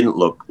didn't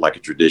look like a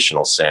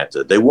traditional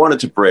Santa. They wanted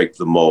to break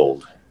the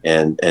mold,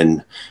 and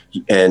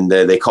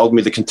they called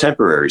me the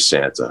contemporary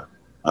Santa.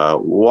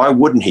 Why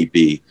wouldn't he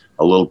be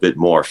a little bit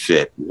more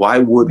fit? Why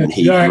wouldn't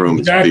he groom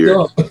his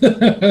beard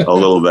a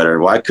little better?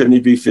 Why couldn't he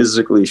be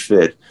physically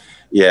fit?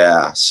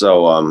 Yeah.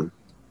 So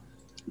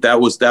that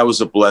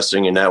was a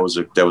blessing, and that was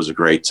a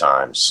great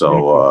time.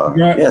 So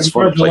yeah, it's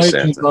fun to play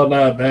Santa. Congratulations on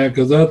that, man,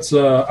 because that's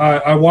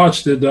I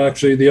watched it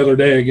actually the other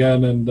day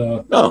again, and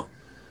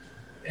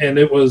and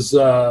it was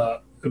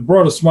it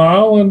brought a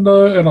smile and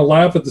a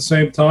laugh at the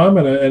same time,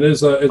 and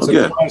it's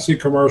a classy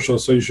commercial,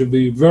 so you should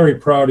be very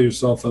proud of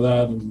yourself for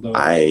that. And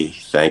I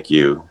thank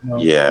you.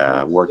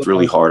 Yeah, I worked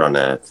really hard on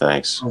that.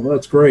 Thanks. Oh,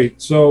 that's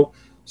great. So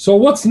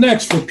what's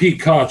next for Pete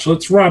Koch?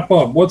 Let's wrap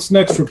up. What's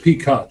next for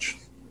Pete Koch?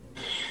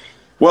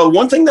 Well,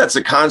 one thing that's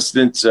a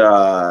constant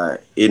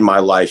in my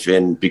life,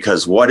 and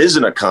because what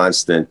isn't a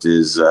constant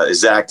is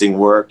acting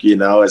work. You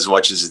know, as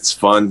much as it's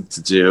fun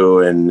to do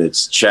and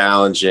it's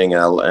challenging,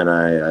 and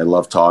I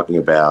love talking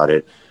about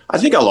it. I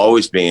think I'll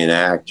always be an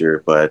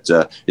actor, but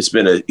it's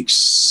been an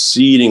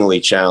exceedingly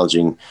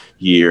challenging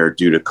year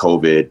due to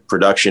COVID.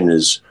 Production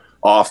is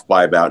off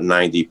by about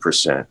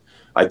 90%.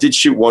 I did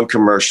shoot one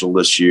commercial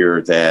this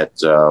year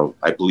that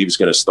I believe is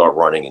going to start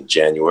running in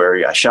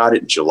January. I shot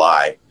it in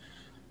July.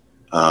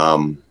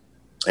 And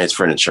it's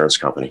for an insurance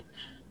company,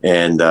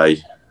 and I'm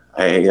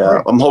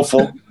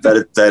hopeful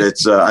that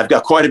it's. I've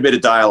got quite a bit of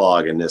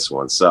dialogue in this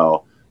one,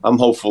 so I'm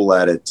hopeful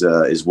that it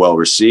is well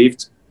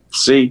received.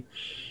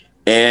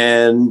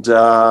 And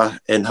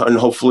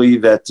hopefully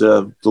that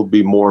there'll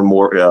be more and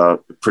more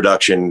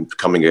production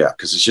coming out,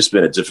 because it's just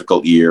been a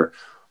difficult year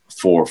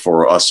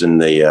for us in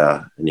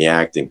the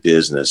acting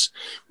business.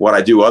 What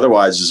I do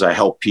otherwise is I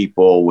help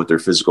people with their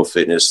physical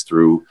fitness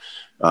through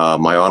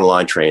my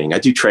online training. I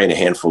do train a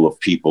handful of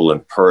people in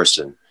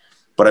person,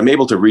 but I'm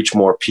able to reach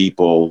more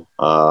people.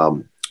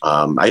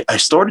 I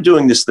started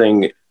doing this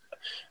thing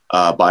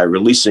by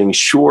releasing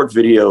short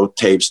video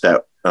tapes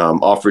that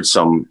offered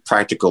some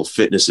practical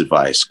fitness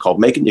advice called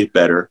Making You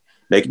Better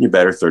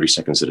 30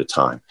 seconds at a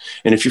time.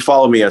 And if you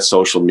follow me on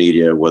social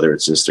media, whether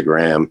it's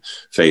Instagram,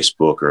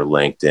 Facebook, or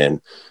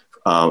LinkedIn,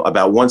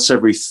 about once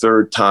every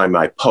third time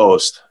I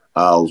post,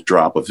 I'll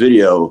drop a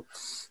video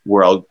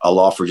where I'll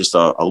offer just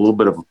a little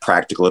bit of a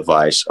practical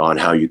advice on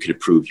how you can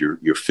improve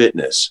your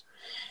fitness.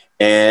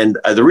 And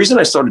the reason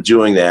I started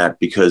doing that,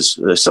 because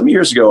some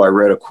years ago, I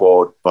read a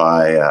quote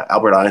by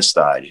Albert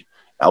Einstein,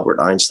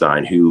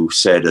 who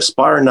said,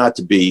 "Aspire not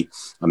to be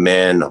a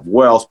man of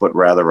wealth, but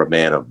rather a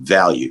man of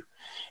value."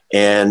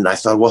 And I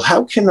thought, well,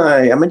 how can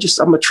I'm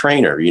a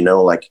trainer,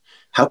 like,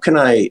 how can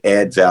I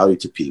add value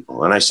to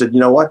people? And I said, you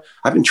know what?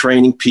 I've been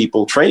training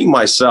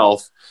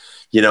myself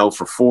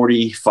for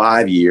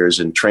 45 years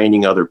and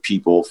training other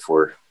people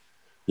for,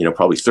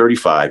 probably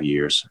 35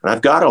 years. And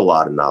I've got a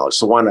lot of knowledge.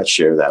 So why not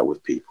share that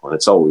with people? And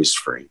it's always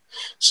free.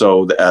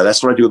 So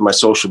that's what I do with my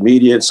social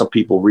media. And some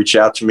people reach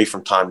out to me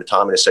from time to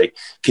time and they say,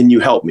 can you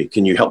help me?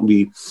 Can you help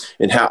me?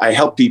 And how I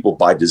help people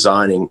by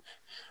designing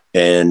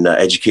and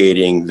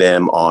educating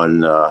them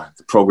on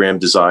the program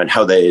design,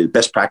 the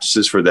best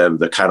practices for them,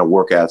 the kind of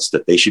workouts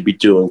that they should be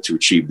doing to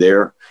achieve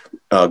their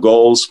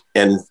goals.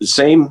 And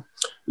the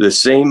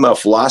same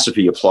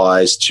philosophy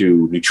applies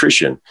to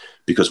nutrition,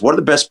 because what are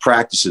the best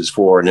practices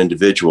for an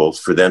individual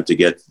for them to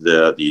get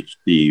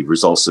the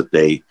results that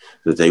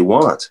they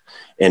want?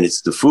 And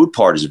it's the food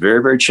part is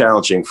very, very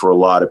challenging for a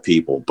lot of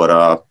people, but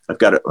I've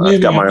got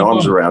my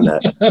arms around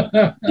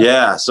that.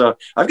 Yeah. So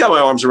I've got my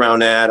arms around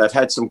that. I've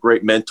had some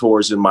great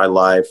mentors in my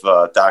life.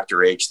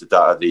 Dr. H,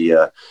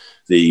 the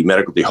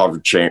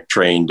Harvard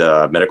trained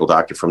medical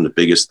doctor from The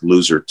Biggest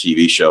Loser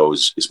TV show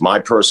is my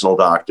personal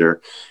doctor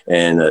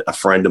and a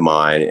friend of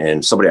mine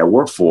and somebody I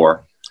work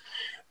for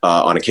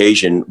on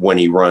occasion when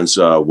he runs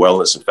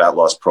wellness and fat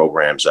loss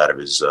programs out of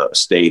his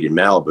estate in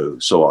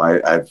Malibu. So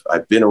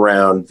I've been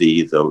around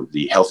the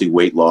healthy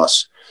weight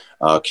loss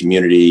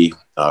community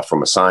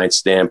from a science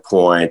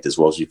standpoint, as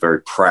well as a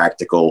very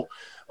practical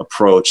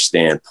approach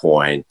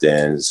standpoint.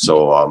 And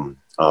so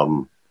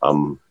I'm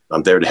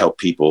there to help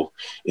people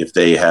if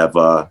they have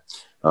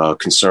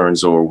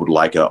concerns or would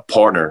like a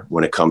partner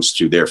when it comes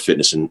to their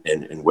fitness and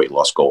weight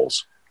loss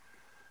goals.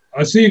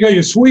 I see you got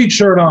your Swede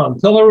shirt on.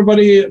 Tell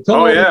everybody,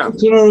 the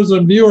listeners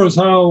and viewers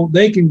how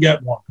they can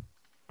get one.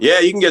 Yeah,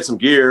 you can get some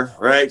gear,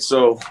 right?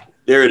 So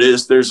there it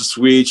is. There's a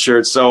Swede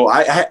shirt. So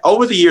I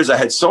over the years, I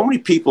had so many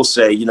people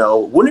say,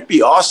 wouldn't it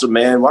be awesome,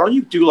 man? Why don't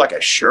you do like a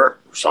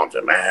shirt or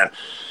something, man,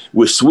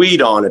 with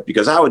Swede on it?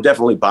 Because I would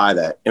definitely buy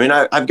that. I mean,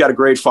 I've got a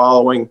great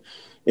following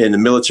in the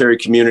military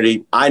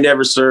community. I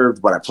never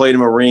served, but I played a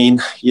Marine,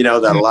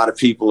 that a lot of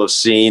people have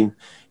seen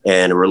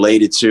and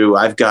related to.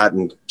 I've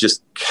gotten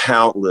just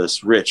countless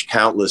direct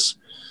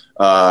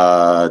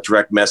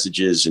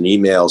messages and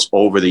emails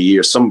over the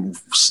years, some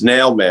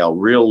snail mail,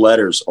 real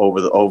letters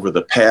over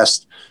the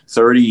past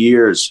 30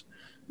 years,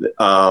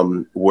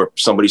 where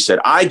somebody said,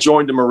 I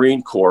joined the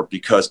Marine Corps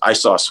because I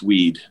saw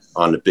Swede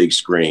on the big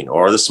screen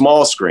or the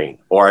small screen,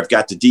 or I've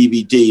got the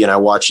DVD and I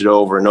watch it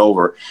over and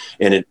over,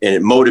 and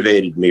it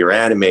motivated me or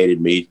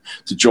animated me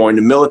to join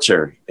the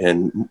military.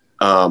 And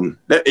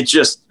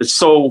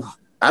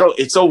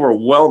it's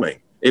overwhelming.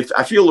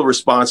 I feel the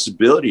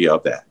responsibility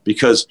of that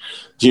because,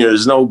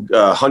 there's no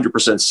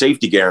 100%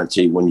 safety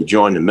guarantee when you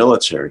join the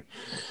military,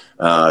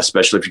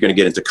 especially if you're going to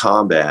get into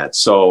combat.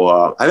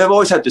 So I've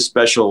always had this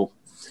special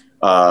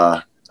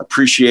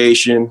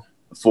appreciation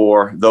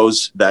for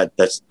those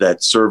that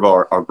serve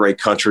our great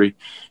country,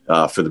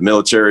 for the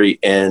military.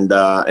 And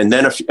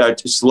then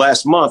just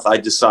last month, I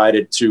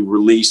decided to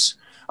release.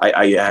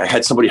 I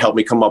had somebody help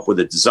me come up with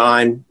a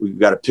design. We've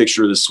got a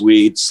picture of the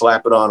Swede,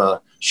 slap it on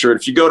a shirt.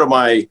 If you go to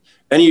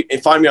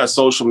find me on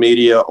social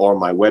media or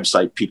my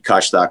website,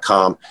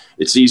 PeteKoch.com,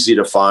 it's easy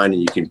to find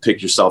and you can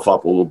pick yourself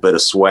up a little bit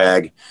of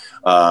swag.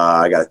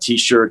 I got a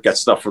t-shirt, got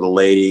stuff for the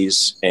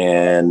ladies,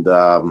 and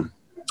I'm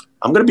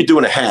going to be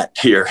doing a hat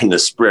here in the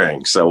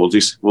spring. So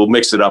we'll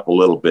mix it up a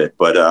little bit,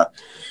 but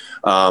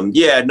I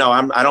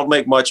don't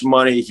make much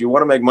money. If you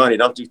want to make money,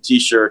 don't do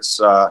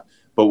t-shirts.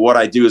 But what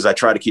I do is I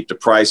try to keep the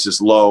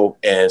prices low.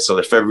 And so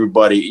that if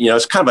everybody,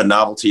 it's kind of a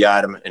novelty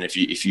item. And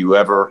if you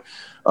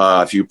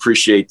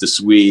appreciate the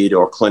Swede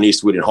or Clint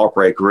Eastwood and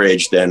Heartbreak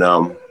Ridge, then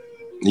you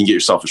can get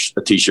yourself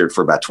a t-shirt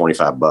for about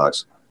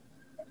 $25.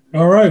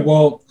 All right.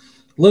 Well,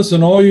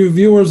 listen, all you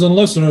viewers and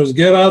listeners,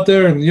 get out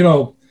there and,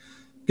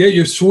 get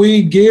your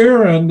Swede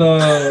gear and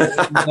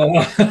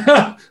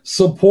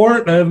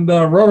support and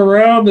run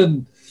around.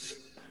 And,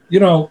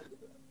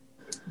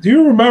 do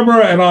you remember,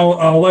 and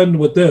I'll end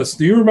with this,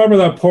 do you remember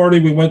that party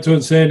we went to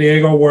in San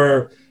Diego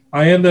where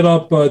I ended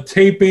up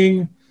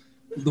taping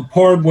the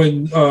part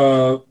when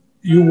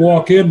you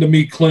walk in to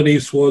meet Clint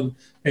Eastwood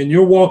and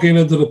you're walking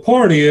into the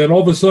party and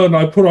all of a sudden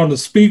I put on the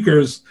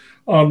speakers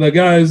on the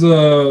guy's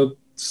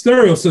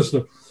stereo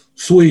system,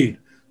 Swede.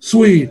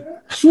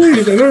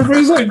 And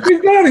everybody's like,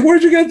 Big Daddy,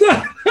 where'd you get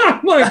that?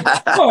 I'm like,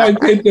 I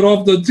taped it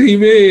off the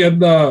TV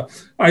and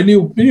I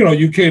knew,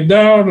 you came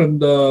down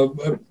and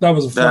that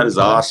was a fun That is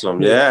time.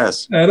 Awesome,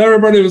 yes. And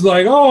everybody was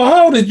like, oh,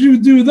 how did you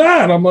do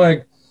that? I'm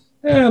like,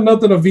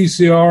 nothing a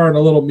VCR and a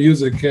little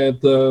music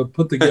can't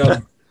put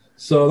together.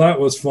 So that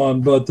was fun.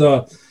 But,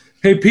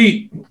 hey,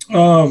 Pete,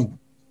 I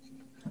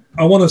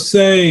want to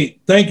say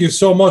thank you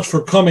so much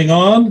for coming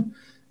on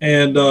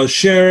and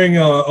sharing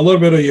a little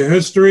bit of your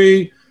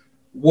history,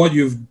 what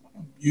you've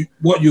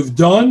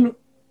done,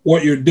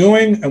 what you're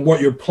doing, and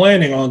what you're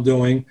planning on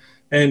doing,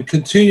 and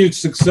continued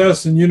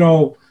success. And,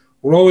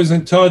 we're always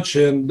in touch,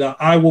 and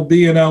I will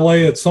be in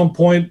LA at some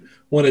point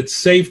when it's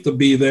safe to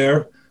be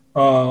there.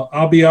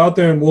 I'll be out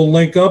there and we'll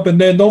link up. And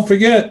then don't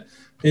forget,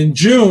 in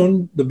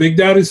June, the Big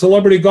Daddy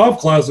Celebrity Golf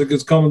Classic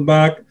is coming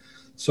back.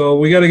 So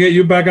we got to get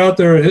you back out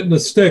there and hitting the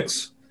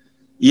sticks.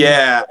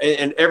 Yeah,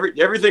 and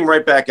everything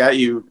right back at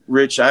you,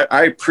 Rich.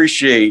 I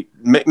appreciate.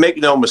 Make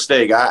no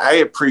mistake. I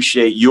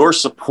appreciate your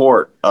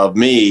support of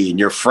me and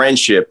your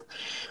friendship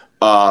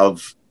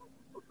of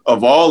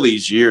all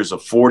these years,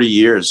 of 40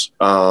 years,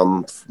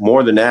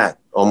 more than that,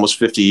 almost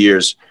 50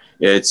 years.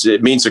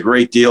 It means a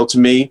great deal to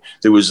me.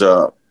 There was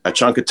a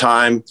chunk of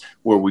time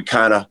where we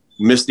kind of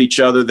missed each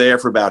other there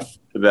for about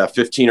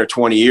 15 or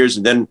 20 years,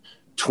 and then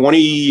 20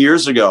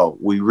 years ago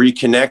we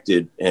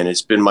reconnected, and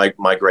it's been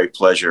my great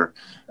pleasure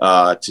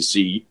to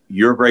see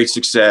your great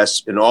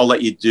success and all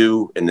that you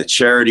do and the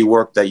charity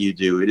work that you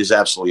do. It is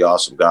absolutely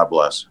awesome. God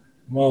bless.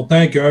 Well,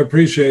 thank you. I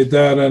appreciate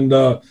that. And,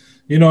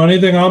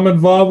 anything I'm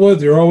involved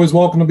with, you're always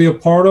welcome to be a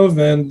part of.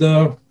 And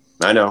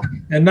I know.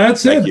 And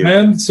that's Thank you,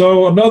 man.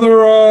 So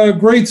another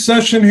great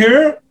session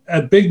here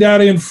at Big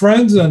Daddy and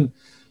Friends. And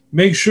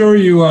make sure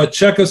you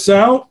check us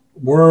out.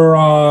 We're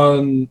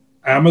on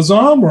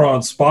Amazon. We're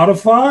on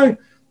Spotify.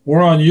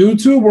 We're on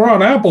YouTube. We're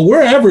on Apple.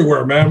 We're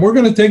everywhere, man. We're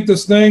going to take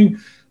this thing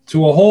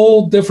to a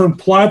whole different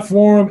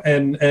platform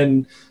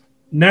and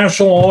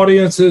national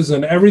audiences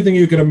and everything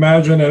you can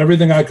imagine and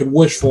everything I could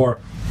wish for.